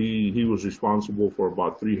claims that he was responsible for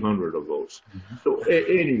about 300 of those. So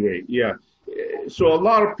anyway, yeah. So a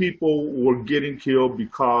lot of people were getting killed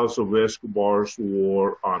because of Escobar's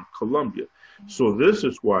war on Colombia. So this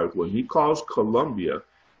is why when he calls Colombia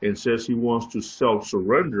and says he wants to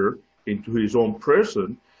self-surrender into his own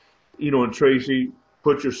prison, and Tracy,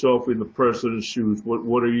 put yourself in the person's shoes.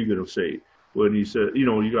 What are you going to say when he said,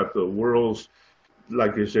 you got the world's,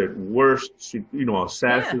 like I said, worst,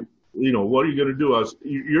 assassin. Yeah. What are you going to do?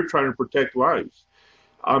 You're trying to protect lives.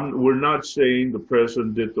 We're not saying the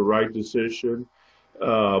president did the right decision,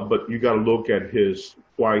 but you got to look at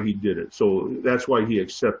why he did it. So that's why he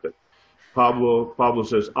accepted. Pablo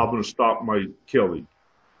says, I'm going to stop my killing.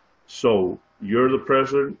 So you're the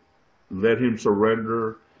president, let him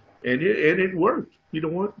surrender. And it worked. You know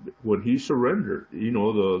what? When he surrendered,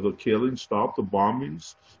 the killing stopped, the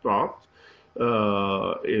bombings stopped.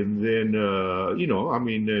 And then,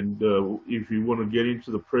 if you want to get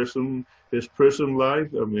into his prison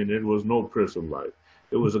life, it was no prison life.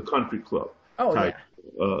 It was a country club type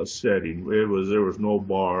setting. There was no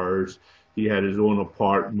bars. He had his own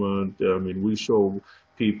apartment. We show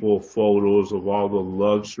people photos of all the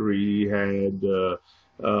luxury he had.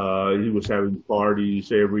 He was having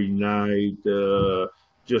parties every night.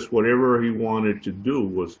 Just whatever he wanted to do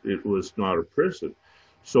was not a prison.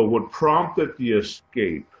 So what prompted the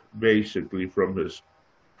escape, basically, from his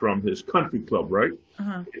country club, right?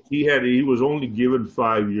 He was only given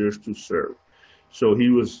 5 years to serve. So he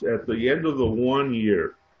was at the end of the 1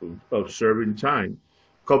 year of serving time.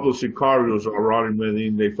 A couple of sicarios around in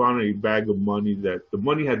Medellin, they found a bag of money that the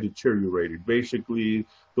money had deteriorated. Basically,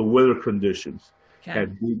 the weather conditions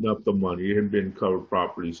had beaten up the money. It hadn't been covered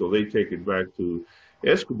properly. So they take it back to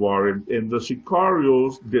Escobar. And the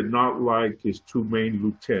sicarios did not like his two main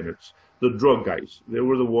lieutenants, the drug guys. They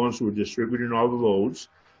were the ones who were distributing all the loads,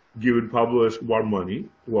 giving Pablo Escobar money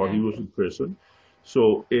while he was in prison.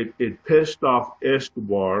 So it pissed off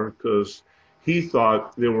Escobar because he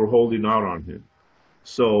thought they were holding out on him.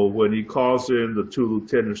 So when he calls in the two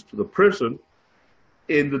lieutenants to the prison,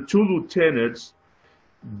 and the two lieutenants,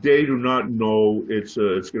 they do not know it's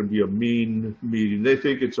going to be a mean meeting. They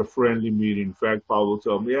think it's a friendly meeting. In fact, Pablo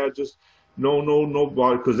told me, just no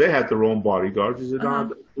body, because they had their own bodyguards. He said, no, I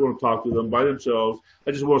want to talk to them by themselves.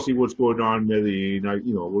 I just want to see what's going on in Medellin.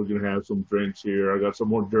 We're going to have some drinks here. I got some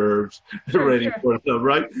more derbs ready for them,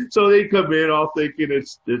 right? So they come in all thinking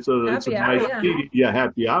it's a nice meeting. Yeah,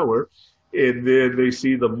 happy hour. And then they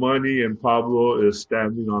see the money, and Pablo is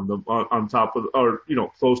standing on top of,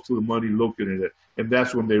 close to the money, looking at it. And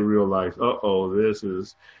that's when they realize, this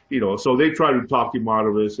is, so they try to talk him out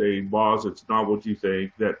of it, saying, boss, it's not what you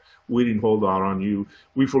think, that we didn't hold out on you.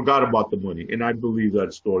 We forgot about the money. And I believe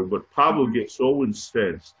that story. But Pablo gets so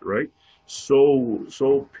incensed, right? So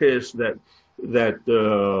pissed that and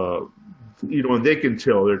they can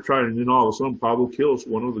tell they're trying, and then all of a sudden Pablo kills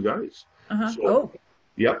one of the guys.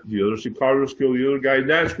 Yep, the other sicarios kill the other guy.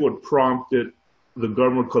 That's what prompted the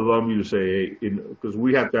government of Colombia to say, because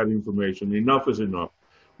we have that information, enough is enough.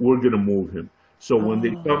 We're going to move him. So when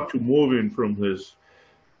they come to move him from his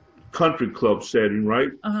country club setting,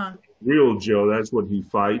 right? Real jail, that's when he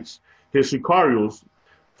fights. His sicarios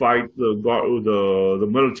fight the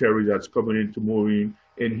military that's coming in to move him,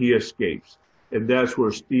 and he escapes. And that's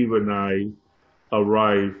where Steve and I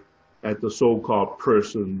arrive at the so-called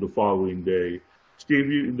prison the following day.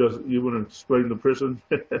 Steve, you want to explain the prison?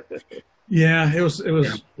 Yeah, it was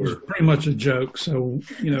pretty much a joke. So,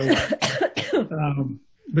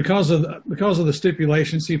 because of the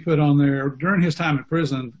stipulations he put on there during his time in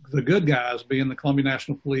prison, the good guys, being the Columbia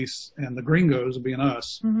National Police, and the gringos, being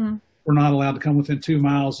us, were not allowed to come within 2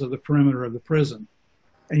 miles of the perimeter of the prison.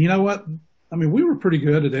 And you know what? I mean, we were pretty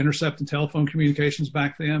good at intercepting telephone communications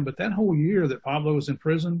back then, but that whole year that Pablo was in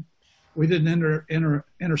prison, we didn't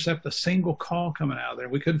intercept a single call coming out of there.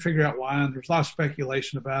 We couldn't figure out why, and there's a lot of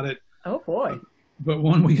speculation about it. Oh, boy. But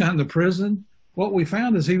when we got into prison, what we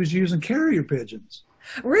found is he was using carrier pigeons.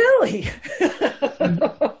 Really?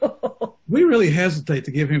 We really hesitate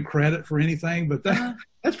to give him credit for anything, but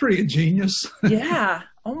that's pretty ingenious. Yeah.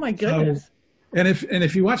 Oh, my goodness. So, and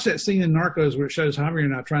if you watch that scene in Narcos where it shows Javier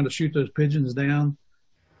and I trying to shoot those pigeons down,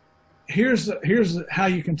 here's how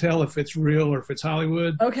you can tell if it's real or if it's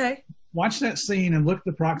Hollywood. Okay. Watch that scene and look at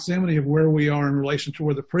the proximity of where we are in relation to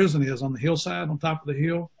where the prison is on the hillside, on top of the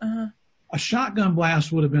hill. A shotgun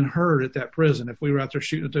blast would have been heard at that prison if we were out there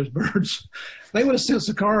shooting at those birds. They would have sent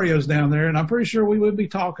Sicarios down there, and I'm pretty sure we would be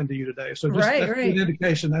talking to you today. So just that's an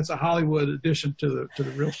indication that's a Hollywood addition to the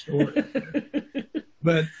real story.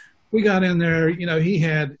 But we got in there. You know, he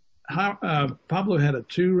had Pablo had a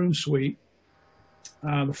 2-room suite.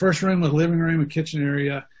 The first room was a living room and kitchen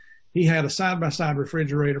area. He had a side-by-side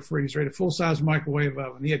refrigerator, freezer, he had a full-size microwave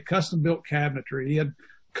oven. He had custom-built cabinetry. He had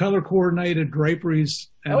color-coordinated draperies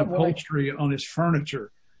and upholstery on his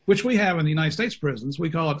furniture, which we have in the United States prisons. We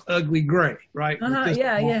call it ugly gray, right?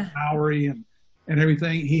 Bowery and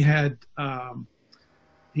everything. He had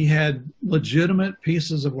legitimate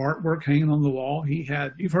pieces of artwork hanging on the wall.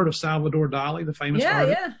 You've heard of Salvador Dali, the famous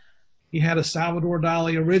artist? Yeah. He had a Salvador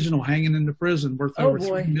Dali original hanging in the prison worth over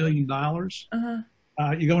 $3 million.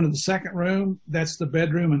 You go into the second room, that's the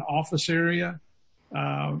bedroom and office area.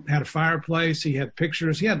 Had a fireplace. He had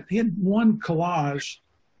pictures. He had one collage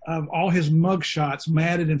of all his mug shots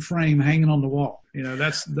matted in frame hanging on the wall. You know,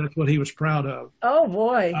 that's what he was proud of. Oh,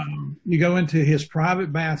 boy. You go into his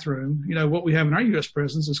private bathroom. You know, what we have in our U.S.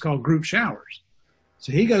 prisons is called group showers.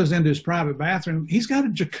 So he goes into his private bathroom. He's got a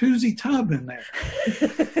jacuzzi tub in there.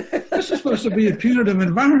 This is supposed to be a punitive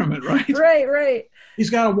environment, right? Right. He's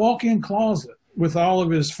got a walk-in closet with all of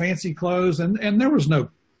his fancy clothes, and there was no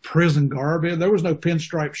prison garb. There was no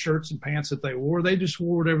pinstripe shirts and pants that they wore. They just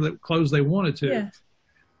wore whatever clothes they wanted to. Yeah.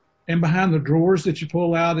 And behind the drawers that you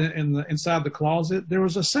pull out inside the closet, there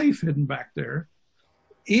was a safe hidden back there.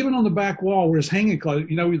 Even on the back wall where his hanging clothes,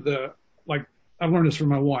 you know, I've learned this from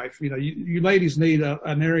my wife. You know, you ladies need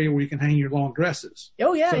an area where you can hang your long dresses.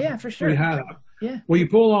 Oh, yeah, for sure. High up. Yeah. Well, you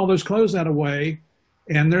pull all those clothes out of the way,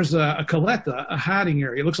 and there's a coletta, a hiding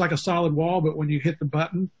area. It looks like a solid wall, but when you hit the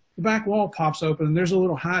button, the back wall pops open, and there's a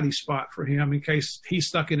little hidey spot for him in case he's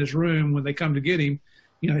stuck in his room when they come to get him.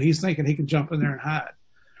 You know, he's thinking he can jump in there and hide.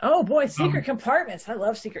 Oh, boy, secret compartments. I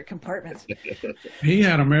love secret compartments. He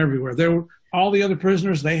had them everywhere. All the other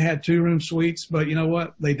prisoners, they had 2-room suites, but you know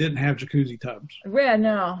what? They didn't have jacuzzi tubs. Yeah,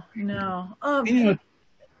 no. You know, at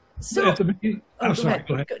the beginning, sorry,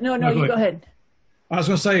 go ahead. No, you go ahead. I was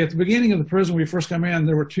going to say, at the beginning of the prison, when we first come in,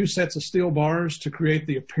 there were 2 sets of steel bars to create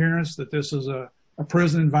the appearance that this is a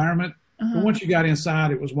prison environment. But once you got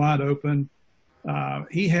inside, it was wide open.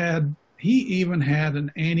 He even had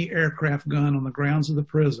an anti-aircraft gun on the grounds of the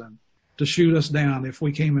prison to shoot us down if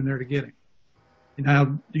we came in there to get him. Now,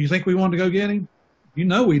 do you think we wanted to go get him? You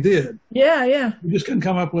know we did. Yeah. We just couldn't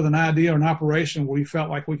come up with an idea or an operation where we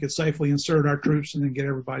felt like we could safely insert our troops and then get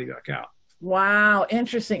everybody back out. Wow,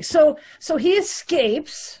 interesting. So he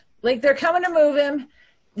escapes. Like, they're coming to move him.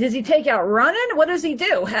 Does he take out running? What does he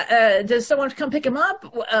do? Does someone come pick him up?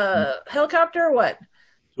 Helicopter or what?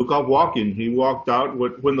 Took off walking. He walked out.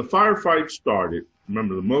 When the firefight started,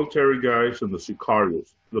 remember the military guys and the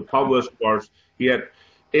sicarios, the Pablo Escobars, he had,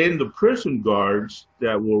 and the prison guards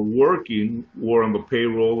that were working were on the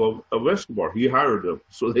payroll of Escobar. He hired them.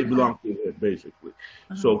 So they belonged to him, basically.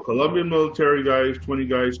 So Colombian military guys, 20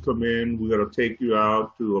 guys come in. We got to take you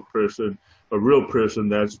out to a prison, a real prison.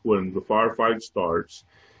 That's when the firefight starts.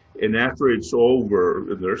 And after it's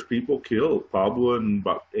over, there's people killed. Pablo and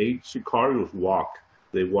about 8 sicarios walk.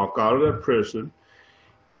 They walk out of that prison,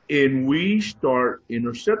 and we start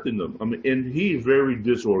intercepting them. I mean, and he's very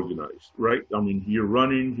disorganized, right? I mean, you're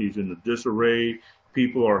running, he's in a disarray,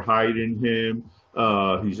 people are hiding him,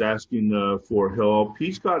 he's asking for help.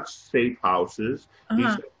 He's got safe houses, he's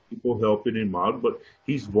got people helping him out, but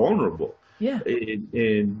he's vulnerable. Yeah.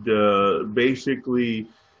 And basically,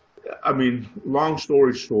 I mean, long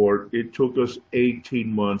story short, it took us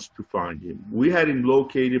 18 months to find him. We had him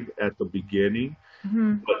located at the beginning,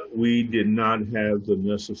 but we did not have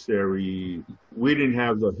the we didn't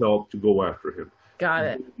have the help to go after him. Got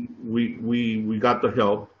it. We got the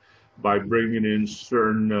help by bringing in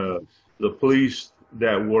certain, the police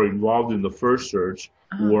that were involved in the first search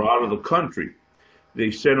were out of the country.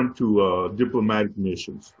 They sent them to diplomatic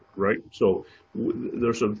missions, right? So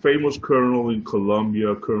there's a famous colonel in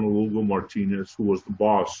Colombia, Colonel Hugo Martinez, who was the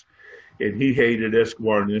boss, and he hated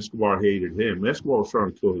Escobar, and Escobar hated him. Escobar was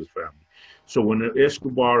trying to kill his family. So when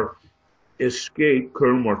Escobar escaped,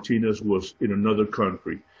 Colonel Martinez was in another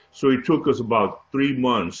country. So it took us about 3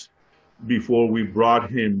 months before we brought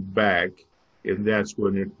him back, and that's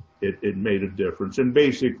when it made a difference. And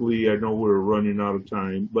basically, I know we're running out of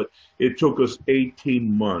time, but it took us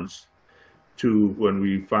 18 months to when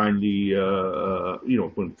we finally,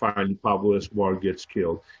 when finally Pablo Escobar gets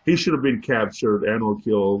killed. He should have been captured and or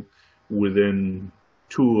killed within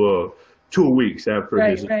 2 weeks after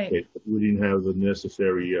his escape. We didn't have the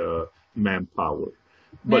necessary manpower.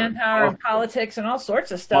 Manpower, politics, and all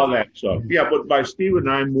sorts of stuff. All that stuff. Yeah, but by Steve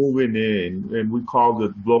and I moving in, and we called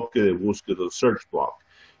it Bloque de Busca, the search block.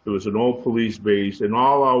 It was an old police base, and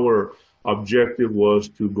all our objective was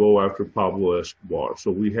to go after Pablo Escobar.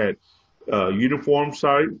 So we had uniform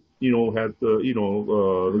side, had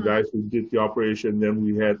the guys who did the operation. Then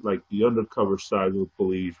we had like the undercover side of the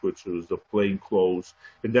police, which was the plain clothes,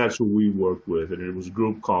 and that's who we worked with. And it was a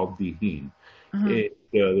group called Dihin. And,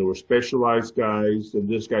 there were specialized guys, and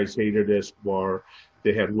this guy hated Escobar.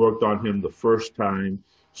 They had worked on him the first time.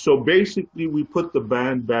 So basically, we put the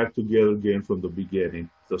band back together again from the beginning,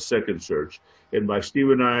 the second search. And by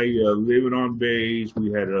Steve and I living on base,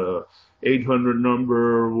 we had a 800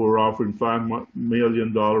 number. We're offering $5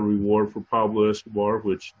 million reward for Pablo Escobar,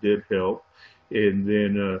 which did help. And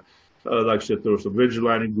then, like I said, there was a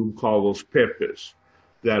vigilante group called Los Pepes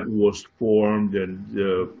that was formed,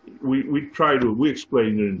 and we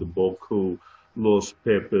explained it in the book who Los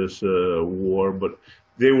Pepes were, but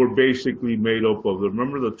they were basically made up of,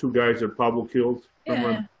 remember the 2 guys that Pablo killed?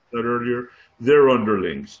 Remember that earlier? They're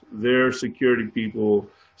underlings. Their security people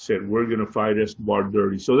said, we're going to fight Escobar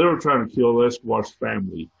dirty. So they were trying to kill Escobar's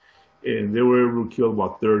family, and they were able to kill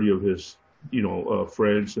about 30 of his,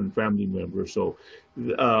 friends and family members. So,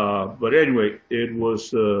 but anyway, it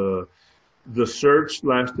was, the search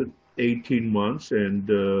lasted 18 months, and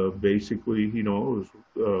basically, it was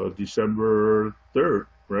December 3rd,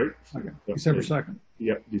 right? Okay. December 2nd.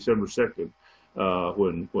 Yeah, December 2nd,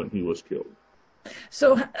 when he was killed.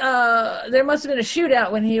 So there must have been a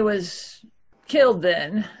shootout when he was killed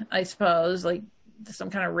then, I suppose, like some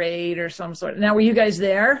kind of raid or some sort. Now, were you guys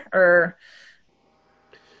there, or?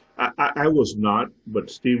 I was not, but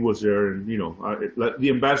Steve was there, and, the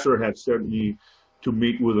ambassador had sent me to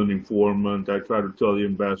meet with an informant. I tried to tell the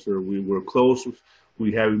ambassador we were close.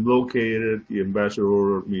 We have him located. The ambassador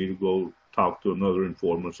ordered me to go talk to another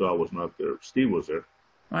informant, so I was not there. Steve was there.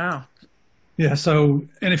 Wow. Yeah, so,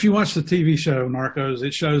 and if you watch the TV show Narcos,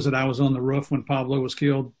 it shows that I was on the roof when Pablo was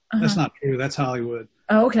killed. That's not true. That's Hollywood.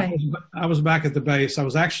 Oh, okay. I was back at the base. I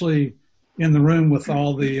was actually in the room with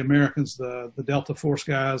all the Americans, the Delta Force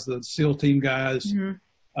guys, the SEAL team guys. Even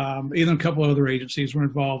a couple of other agencies were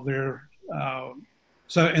involved there.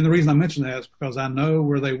 And the reason I mention that is because I know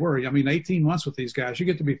where they were. I mean, 18 months with these guys, you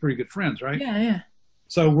get to be pretty good friends, right? Yeah.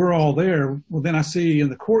 So we're all there. Well, then I see in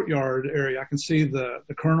the courtyard area, I can see the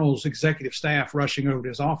colonel's executive staff rushing over to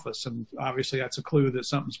his office. And obviously that's a clue that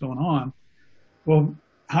something's going on. Well,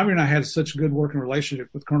 Javier and I had such a good working relationship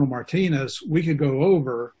with Colonel Martinez, we could go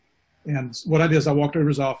over. And what I did is I walked over to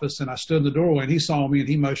his office and I stood in the doorway, and he saw me and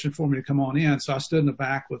he motioned for me to come on in. So I stood in the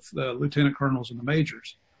back with the lieutenant colonels and the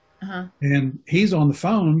majors. And he's on the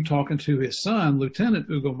phone talking to his son, Lieutenant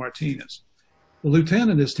Hugo Martinez. The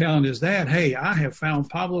lieutenant is telling his dad, hey, I have found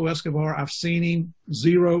Pablo Escobar. I've seen him.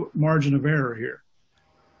 Zero margin of error here.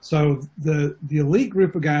 So the elite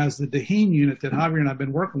group of guys, the Dihin unit that Javier and I have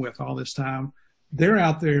been working with all this time, they're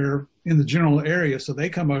out there in the general area. So they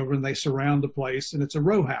come over and they surround the place, and it's a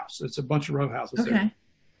row house. It's a bunch of row houses there.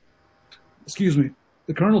 Excuse me.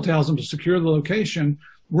 The colonel tells them to secure the location.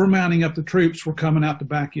 We're mounting up the troops. We're coming out to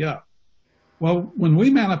back you up. Well, when we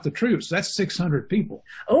mount up the troops, that's 600 people.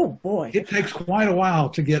 Oh, boy. It takes quite a while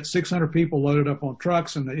to get 600 people loaded up on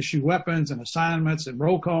trucks and to issue weapons and assignments and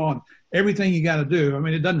roll call and everything you got to do. I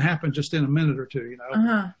mean, it doesn't happen just in a minute or two,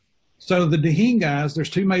 So the Dihin guys,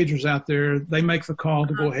 there's 2 majors out there. They make the call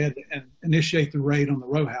to go ahead and initiate the raid on the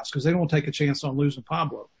row house because they don't want to take a chance on losing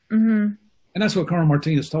Pablo. And that's what Colonel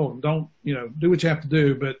Martinez told them. Don't, do what you have to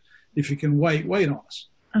do, but if you can wait on us.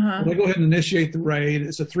 Well, they go ahead and initiate the raid.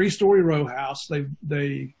 It's a 3-story row house.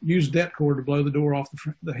 They use det cord to blow the door off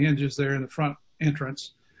the hinges there in the front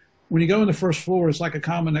entrance. When you go in the first floor, it's like a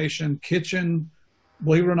combination kitchen,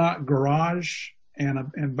 believe it or not, garage,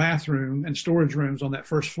 and bathroom and storage rooms on that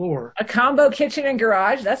first floor. A combo kitchen and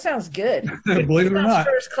garage? That sounds good. Believe it or not.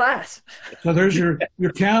 First class. So there's your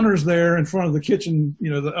counters there in front of the kitchen, you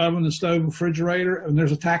know, the oven, the stove, refrigerator, and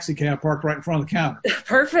there's a taxi cab parked right in front of the counter.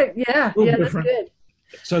 Perfect. Yeah. Yeah, that's good.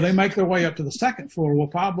 So they make their way up to the second floor. Well,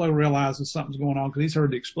 Pablo realizes something's going on because he's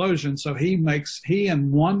heard the explosion. So he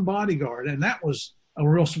and one bodyguard, and that was a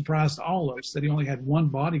real surprise to all of us that he only had one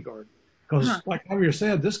bodyguard. Because like Javier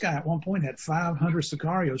said, this guy at one point had 500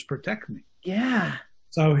 sicarios protecting him. Yeah.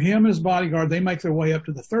 So him and his bodyguard, they make their way up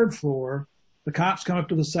to the third floor. The cops come up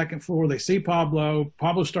to the second floor. They see Pablo.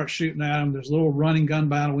 Pablo starts shooting at him. There's a little running gun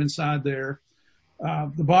battle inside there.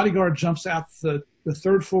 The bodyguard jumps out the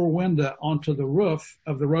third floor window onto the roof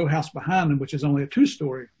of the row house behind him, which is only a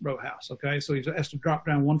 2-story row house. Okay, so he has to drop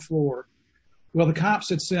down one floor. Well, the cops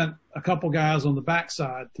had sent a couple guys on the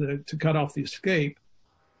backside to cut off the escape.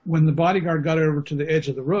 When the bodyguard got over to the edge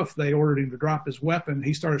of the roof, they ordered him to drop his weapon.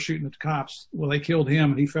 He started shooting at the cops. Well, they killed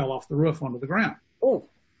him, and he fell off the roof onto the ground. Oh.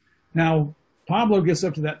 Now, Pablo gets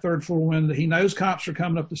up to that third floor window. He knows cops are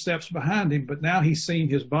coming up the steps behind him, but now he's seen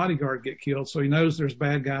his bodyguard get killed, so he knows there's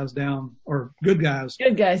bad guys down, or good guys.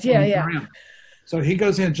 Good guys, yeah, yeah. Ground. So he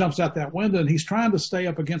goes in and jumps out that window, and he's trying to stay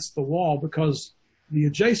up against the wall because the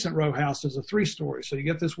adjacent row house is a 3-story. So you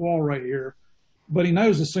get this wall right here, but he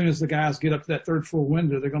knows as soon as the guys get up to that third floor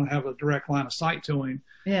window, they're going to have a direct line of sight to him.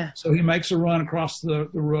 Yeah. So he makes a run across the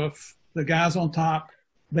roof. The guys on top,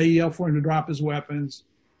 they yell for him to drop his weapons.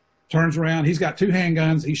 Turns around. He's got 2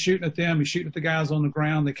 handguns. He's shooting at them. He's shooting at the guys on the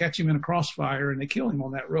ground. They catch him in a crossfire, and they kill him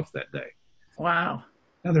on that roof that day. Wow.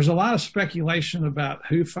 Now, there's a lot of speculation about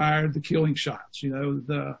who fired the killing shots. You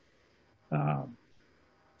know,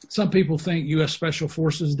 some people think U.S. Special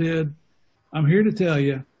Forces did. I'm here to tell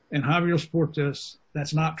you, and Javier will support this,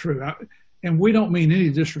 that's not true. And we don't mean any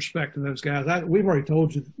disrespect to those guys. We've already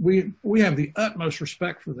told you, we have the utmost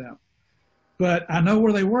respect for them. But I know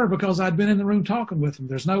where they were because I'd been in the room talking with them.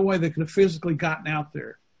 There's no way they could have physically gotten out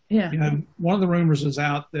there. Yeah. You know, one of the rumors is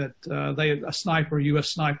out that a U.S.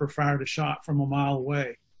 sniper fired a shot from a mile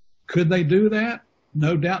away. Could they do that?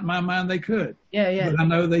 No doubt in my mind they could. Yeah, yeah. But I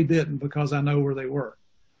know they didn't because I know where they were.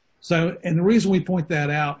 So, and the reason we point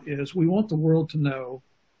that out is we want the world to know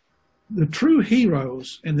the true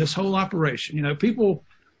heroes in this whole operation. You know, people,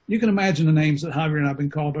 you can imagine the names that Javier and I have been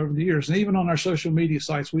called over the years. And even on our social media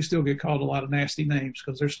sites, we still get called a lot of nasty names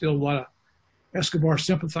because there's still a lot of Escobar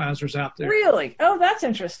sympathizers out there. Really? Oh, that's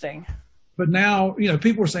interesting. But now, you know,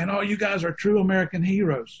 people are saying, oh, you guys are true American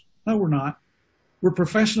heroes. No, we're not. We're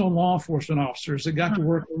professional law enforcement officers that got to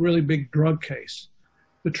work a really big drug case.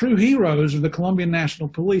 The true heroes are the Colombian National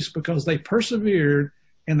Police because they persevered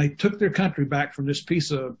and they took their country back from this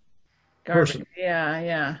piece of person. Yeah,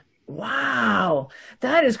 yeah. Wow,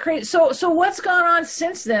 that is crazy. So what's gone on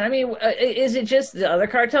since then? I mean, is it just the other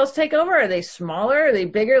cartels take over? Are they smaller? Are they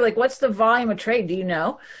bigger? Like, what's the volume of trade? Do you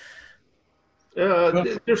know?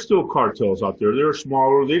 There's still cartels out there. They're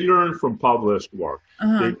smaller. They learned from Pablo Escobar. They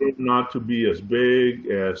learned not to be as big,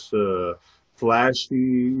 as flashy.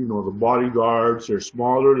 You know, the bodyguards, they're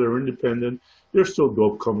smaller. They're independent. There's still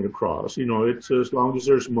dope coming across. You know, it's as long as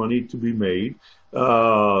there's money to be made.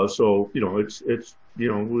 So, you know, it's you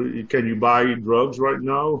know, can you buy drugs right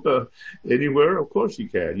now anywhere? Of course you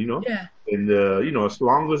can, you know. Yeah. And, you know, as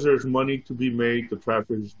long as there's money to be made, the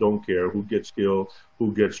traffickers don't care who gets killed,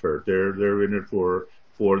 who gets hurt. They're in it for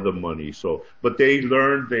the money. So, but they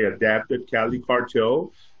learned, they adapted. Cali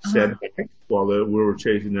Cartel set back while we were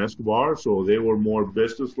chasing Escobar. So they were more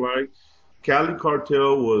business-like. Cali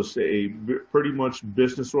Cartel was pretty much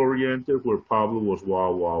business-oriented, where Pablo was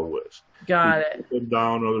Wild Wild West. Got it. Look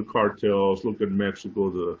down other cartels, look at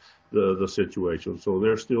Mexico, the situation. So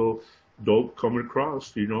there's still dope coming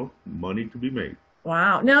across, you know, money to be made.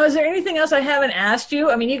 Wow. Now, is there anything else I haven't asked you?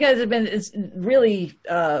 I mean, you guys have been really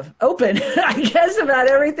open, I guess, about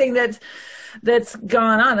everything that's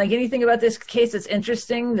gone on. Like, anything about this case that's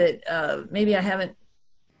interesting that maybe I haven't.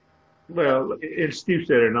 Well, and Steve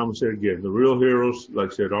said it, and I'm going to say it again. The real heroes,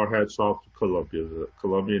 like I said, our hats off to Colombia, the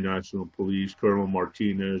Colombian National Police, Colonel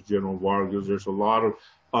Martinez, General Vargas. There's a lot of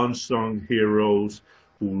unsung heroes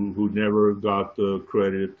who never got the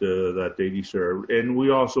credit that they deserve. And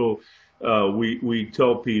we also, we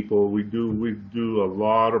tell people, we do a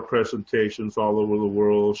lot of presentations all over the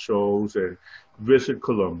world, shows, and visit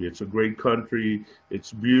Colombia. It's a great country.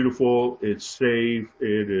 It's beautiful. It's safe.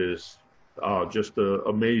 It is just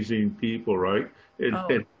amazing people, right? And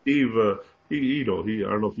Steve, I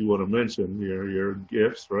don't know if you want to mention your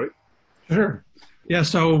gifts, right? Sure. Yeah.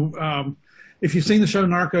 So if you've seen the show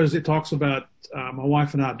Narcos, it talks about my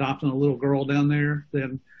wife and I adopting a little girl down there.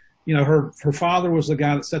 Then you know, her father was the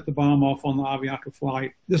guy that set the bomb off on the Avianca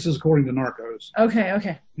flight. This is according to Narcos. Okay,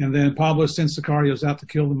 okay. And then Pablo sends Sicarios out to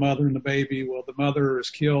kill the mother and the baby. Well, the mother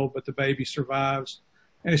is killed, but the baby survives.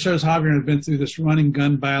 And it shows Javier had been through this running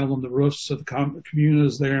gun battle on the roofs of the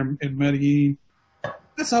comunas there in Medellin.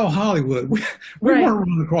 That's all Hollywood. We Right. weren't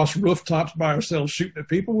running across rooftops by ourselves shooting at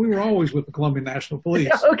people. We were always with the Colombian National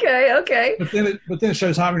Police. Okay, okay. But then it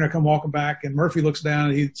shows Javier and I come walking back, and Murphy looks down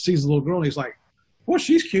and he sees the little girl and he's like, "Well,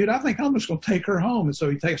 she's cute. I think I'm just going to take her home." And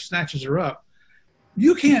so he snatches her up.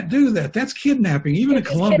 You can't do that. That's kidnapping, even in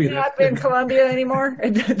Colombia. Not in Colombia anymore.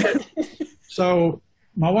 So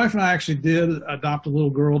my wife and I actually did adopt a little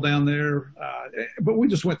girl down there, but we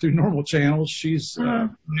just went through normal channels. Her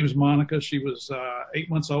name was Monica. She was 8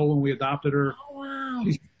 months old when we adopted her. Oh, wow.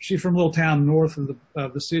 She's from a little town north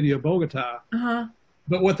of the city of Bogota. Uh-huh.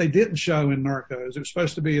 But what they didn't show in Narcos, it was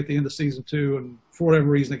supposed to be at the end of season 2, and for whatever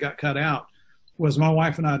reason it got cut out, was my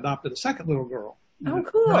wife and I adopted a second little girl. Oh,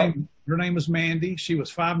 cool. Her name was Mandy. She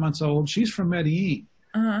was 5 months old. She's from Medellin.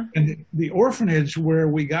 Uh-huh. And the orphanage where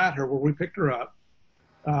we got her, where we picked her up,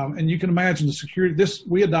 and you can imagine the security.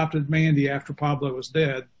 We adopted Mandy after Pablo was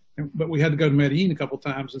dead, but we had to go to Medellin a couple of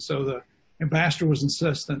times. And so the ambassador was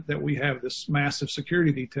insistent that we have this massive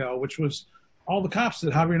security detail, which was all the cops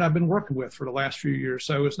that Javier and I have been working with for the last few years.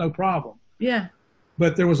 So it's no problem. Yeah.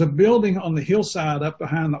 But there was a building on the hillside up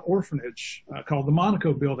behind the orphanage called the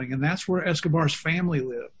Monaco Building, and that's where Escobar's family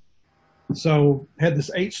lived. So had this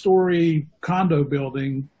 8-story condo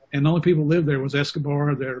building, and the only people who lived there was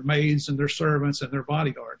Escobar, their maids and their servants and their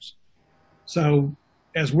bodyguards. So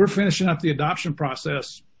as we're finishing up the adoption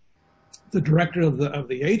process, the director of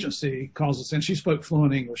the agency calls us in. She spoke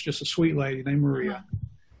fluent English, just a sweet lady named Maria. Uh-huh.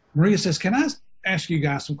 Maria says, "Can I ask you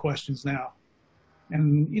guys some questions now?"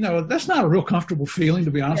 And, you know, that's not a real comfortable feeling,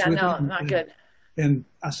 to be honest with you. No, not good. And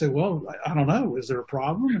I said, "Well, I don't know. Is there a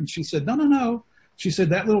problem?" And she said, No. She said,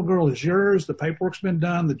 "That little girl is yours. The paperwork's been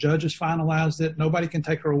done. The judge has finalized it. Nobody can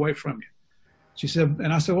take her away from you." She said,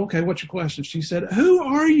 and I said, "Okay, what's your question?" She said, "Who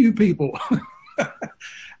are you people?"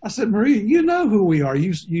 I said, "Maria, you know who we are.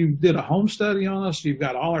 You did a home study on us. You've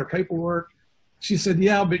got all our paperwork." She said,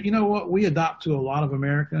 "Yeah, but you know what? We adopt to a lot of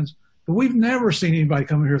Americans, but we've never seen anybody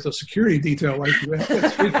come here with a security detail like you.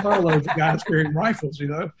 It's 3 carloads of guys carrying rifles, you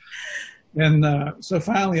know." And so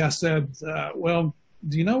finally I said, "Well,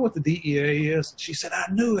 do you know what the DEA is?" She said,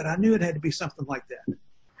 I knew it had to be something like that."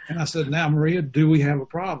 And I said, "Now, Maria, do we have a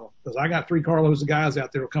problem? Because I got 3 carloads of guys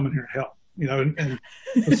out there who come in here and help, you know." And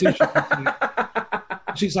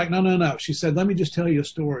she's like, No. She said, "Let me just tell you a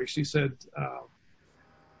story." She said,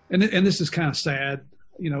 and this is kind of sad.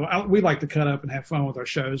 You know, we like to cut up and have fun with our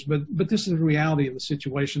shows, but this is the reality of the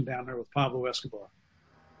situation down there with Pablo Escobar.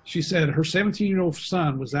 She said her 17-year-old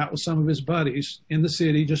son was out with some of his buddies in the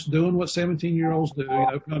city, just doing what 17-year-olds do, you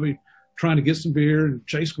know, probably trying to get some beer and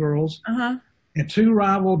chase girls. Uh-huh. And 2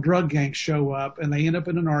 rival drug gangs show up, and they end up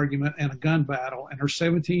in an argument and a gun battle, and her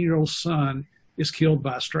 17-year-old son is killed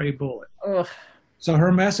by a stray bullet. Ugh. So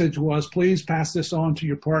her message was, "Please pass this on to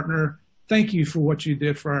your partner. Thank you for what you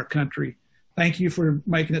did for our country. Thank you for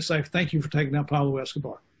making it safe. Thank you for taking down Pablo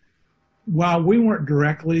Escobar." While we weren't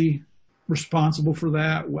directly responsible for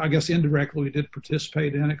that, I guess indirectly we did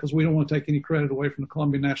participate in it, because we don't want to take any credit away from the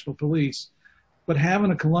Colombian National Police. But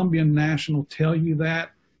having a Colombian national tell you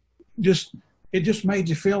that, it just made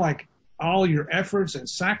you feel like all your efforts and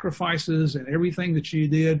sacrifices and everything that you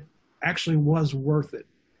did actually was worth it.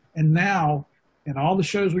 And now, in all the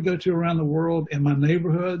shows we go to around the world, in my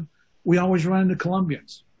neighborhood, we always run into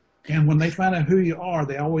Colombians. And when they find out who you are,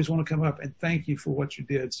 they always want to come up and thank you for what you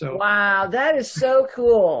did. So wow, that is so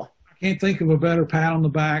cool. I can't think of a better pat on the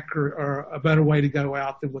back or a better way to go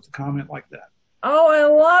out than with a comment like that. Oh, I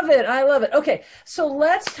love it. I love it. Okay, so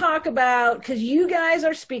let's talk about, because you guys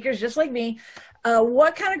are speakers just like me,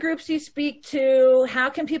 what kind of groups do you speak to? How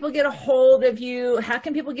can people get a hold of you? How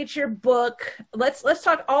can people get your book? Let's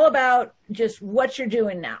talk all about just what you're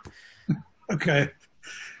doing now. Okay.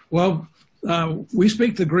 Well, we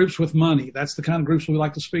speak to groups with money. That's the kind of groups we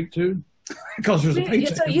like to speak to, because there's a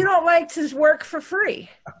paycheck. So you don't like to work for free?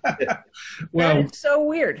 Well, that is so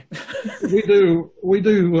weird. we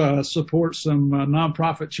do support some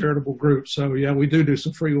nonprofit charitable groups. So yeah, we do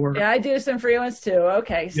some free work. Yeah, I do some free ones too.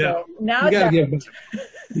 Okay, so yeah. now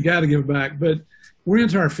you got to give back. But we're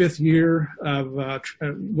into our 5th year of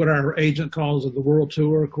what our agent calls the World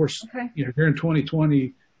Tour. Of course, okay. You know, here in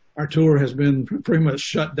 2020. Our tour has been pretty much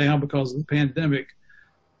shut down because of the pandemic.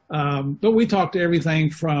 But we talk to everything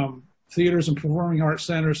from theaters and performing arts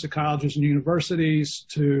centers to colleges and universities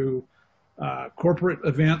to corporate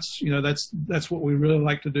events. That's what we really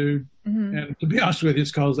like to do. Mm-hmm. And to be honest with you,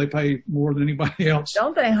 it's because they pay more than anybody else.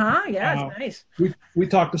 Don't they, huh? Yeah, it's nice. We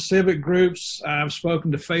talk to civic groups. I've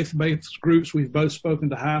spoken to faith-based groups. We've both spoken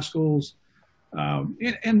to high schools.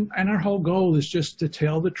 And our whole goal is just to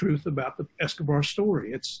tell the truth about the Escobar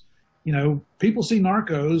story. It's, people see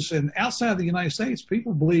Narcos, and outside the United States,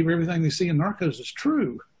 people believe everything they see in Narcos is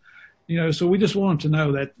true. So we just want them to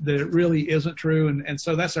know that it really isn't true. And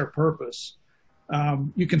so that's our purpose.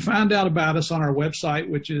 You can find out about us on our website,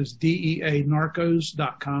 which is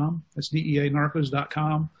deanarcos.com. That's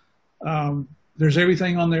deanarcos.com. There's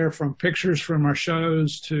everything on there, from pictures from our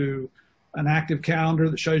shows to an active calendar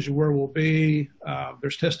that shows you where we'll be.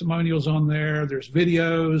 There's testimonials on there. There's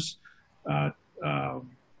videos,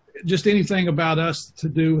 just anything about us to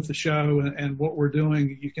do with the show and what we're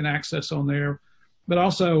doing, you can access on there. But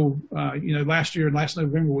also, last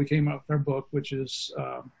November, we came out with our book, which is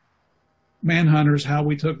Manhunters, How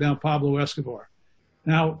We Took Down Pablo Escobar.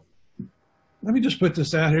 Now, let me just put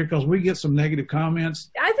this out here because we get some negative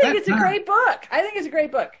comments. I think it's a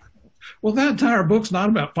great book. Well, that entire book's not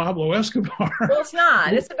about Pablo Escobar. Well, it's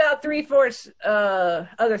not. It's about 3/4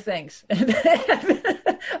 other things.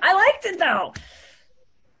 I liked it, though.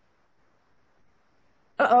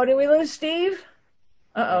 Uh-oh, did we lose Steve?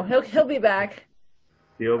 Uh-oh, he'll be back.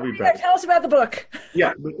 He'll be back. Tell us about the book.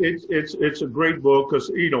 Yeah, but it's a great book because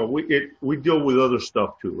we deal with other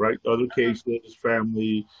stuff too, right? Other cases,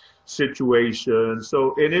 family situations.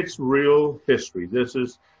 So, and it's real history. This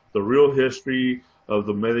is the real history of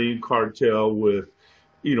the Medellin cartel with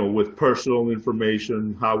personal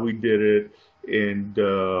information, how we did it, and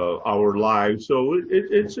our lives. So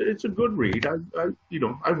it's a good read.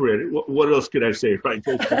 I've read it. What else could I say? Right?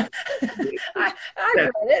 I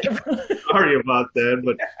read it. Sorry about that,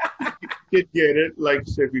 but you can get it. Like I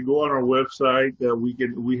said, if you go on our website,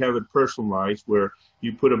 we have it personalized where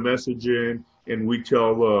you put a message in and we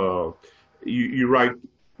tell you write.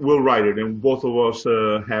 We'll write it, and both of us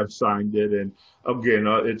have signed it. And again,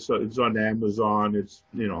 it's on Amazon. It's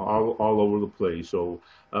all over the place. So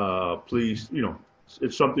please,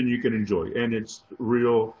 it's something you can enjoy, and it's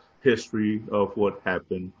real history of what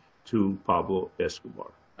happened to Pablo Escobar.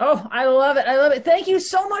 Oh, I love it. Thank you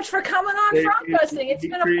so much for coming on Frog Busting. It's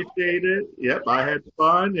been appreciate it. Yep, I had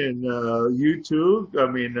fun, and you too. I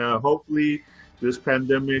mean, hopefully this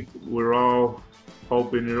pandemic, we're all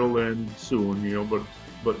hoping it'll end soon.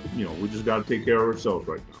 But we just got to take care of ourselves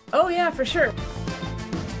right now. Oh, yeah, for sure.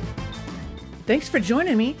 Thanks for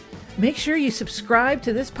joining me. Make sure you subscribe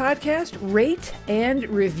to this podcast, rate and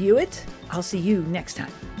review it. I'll see you next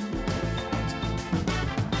time.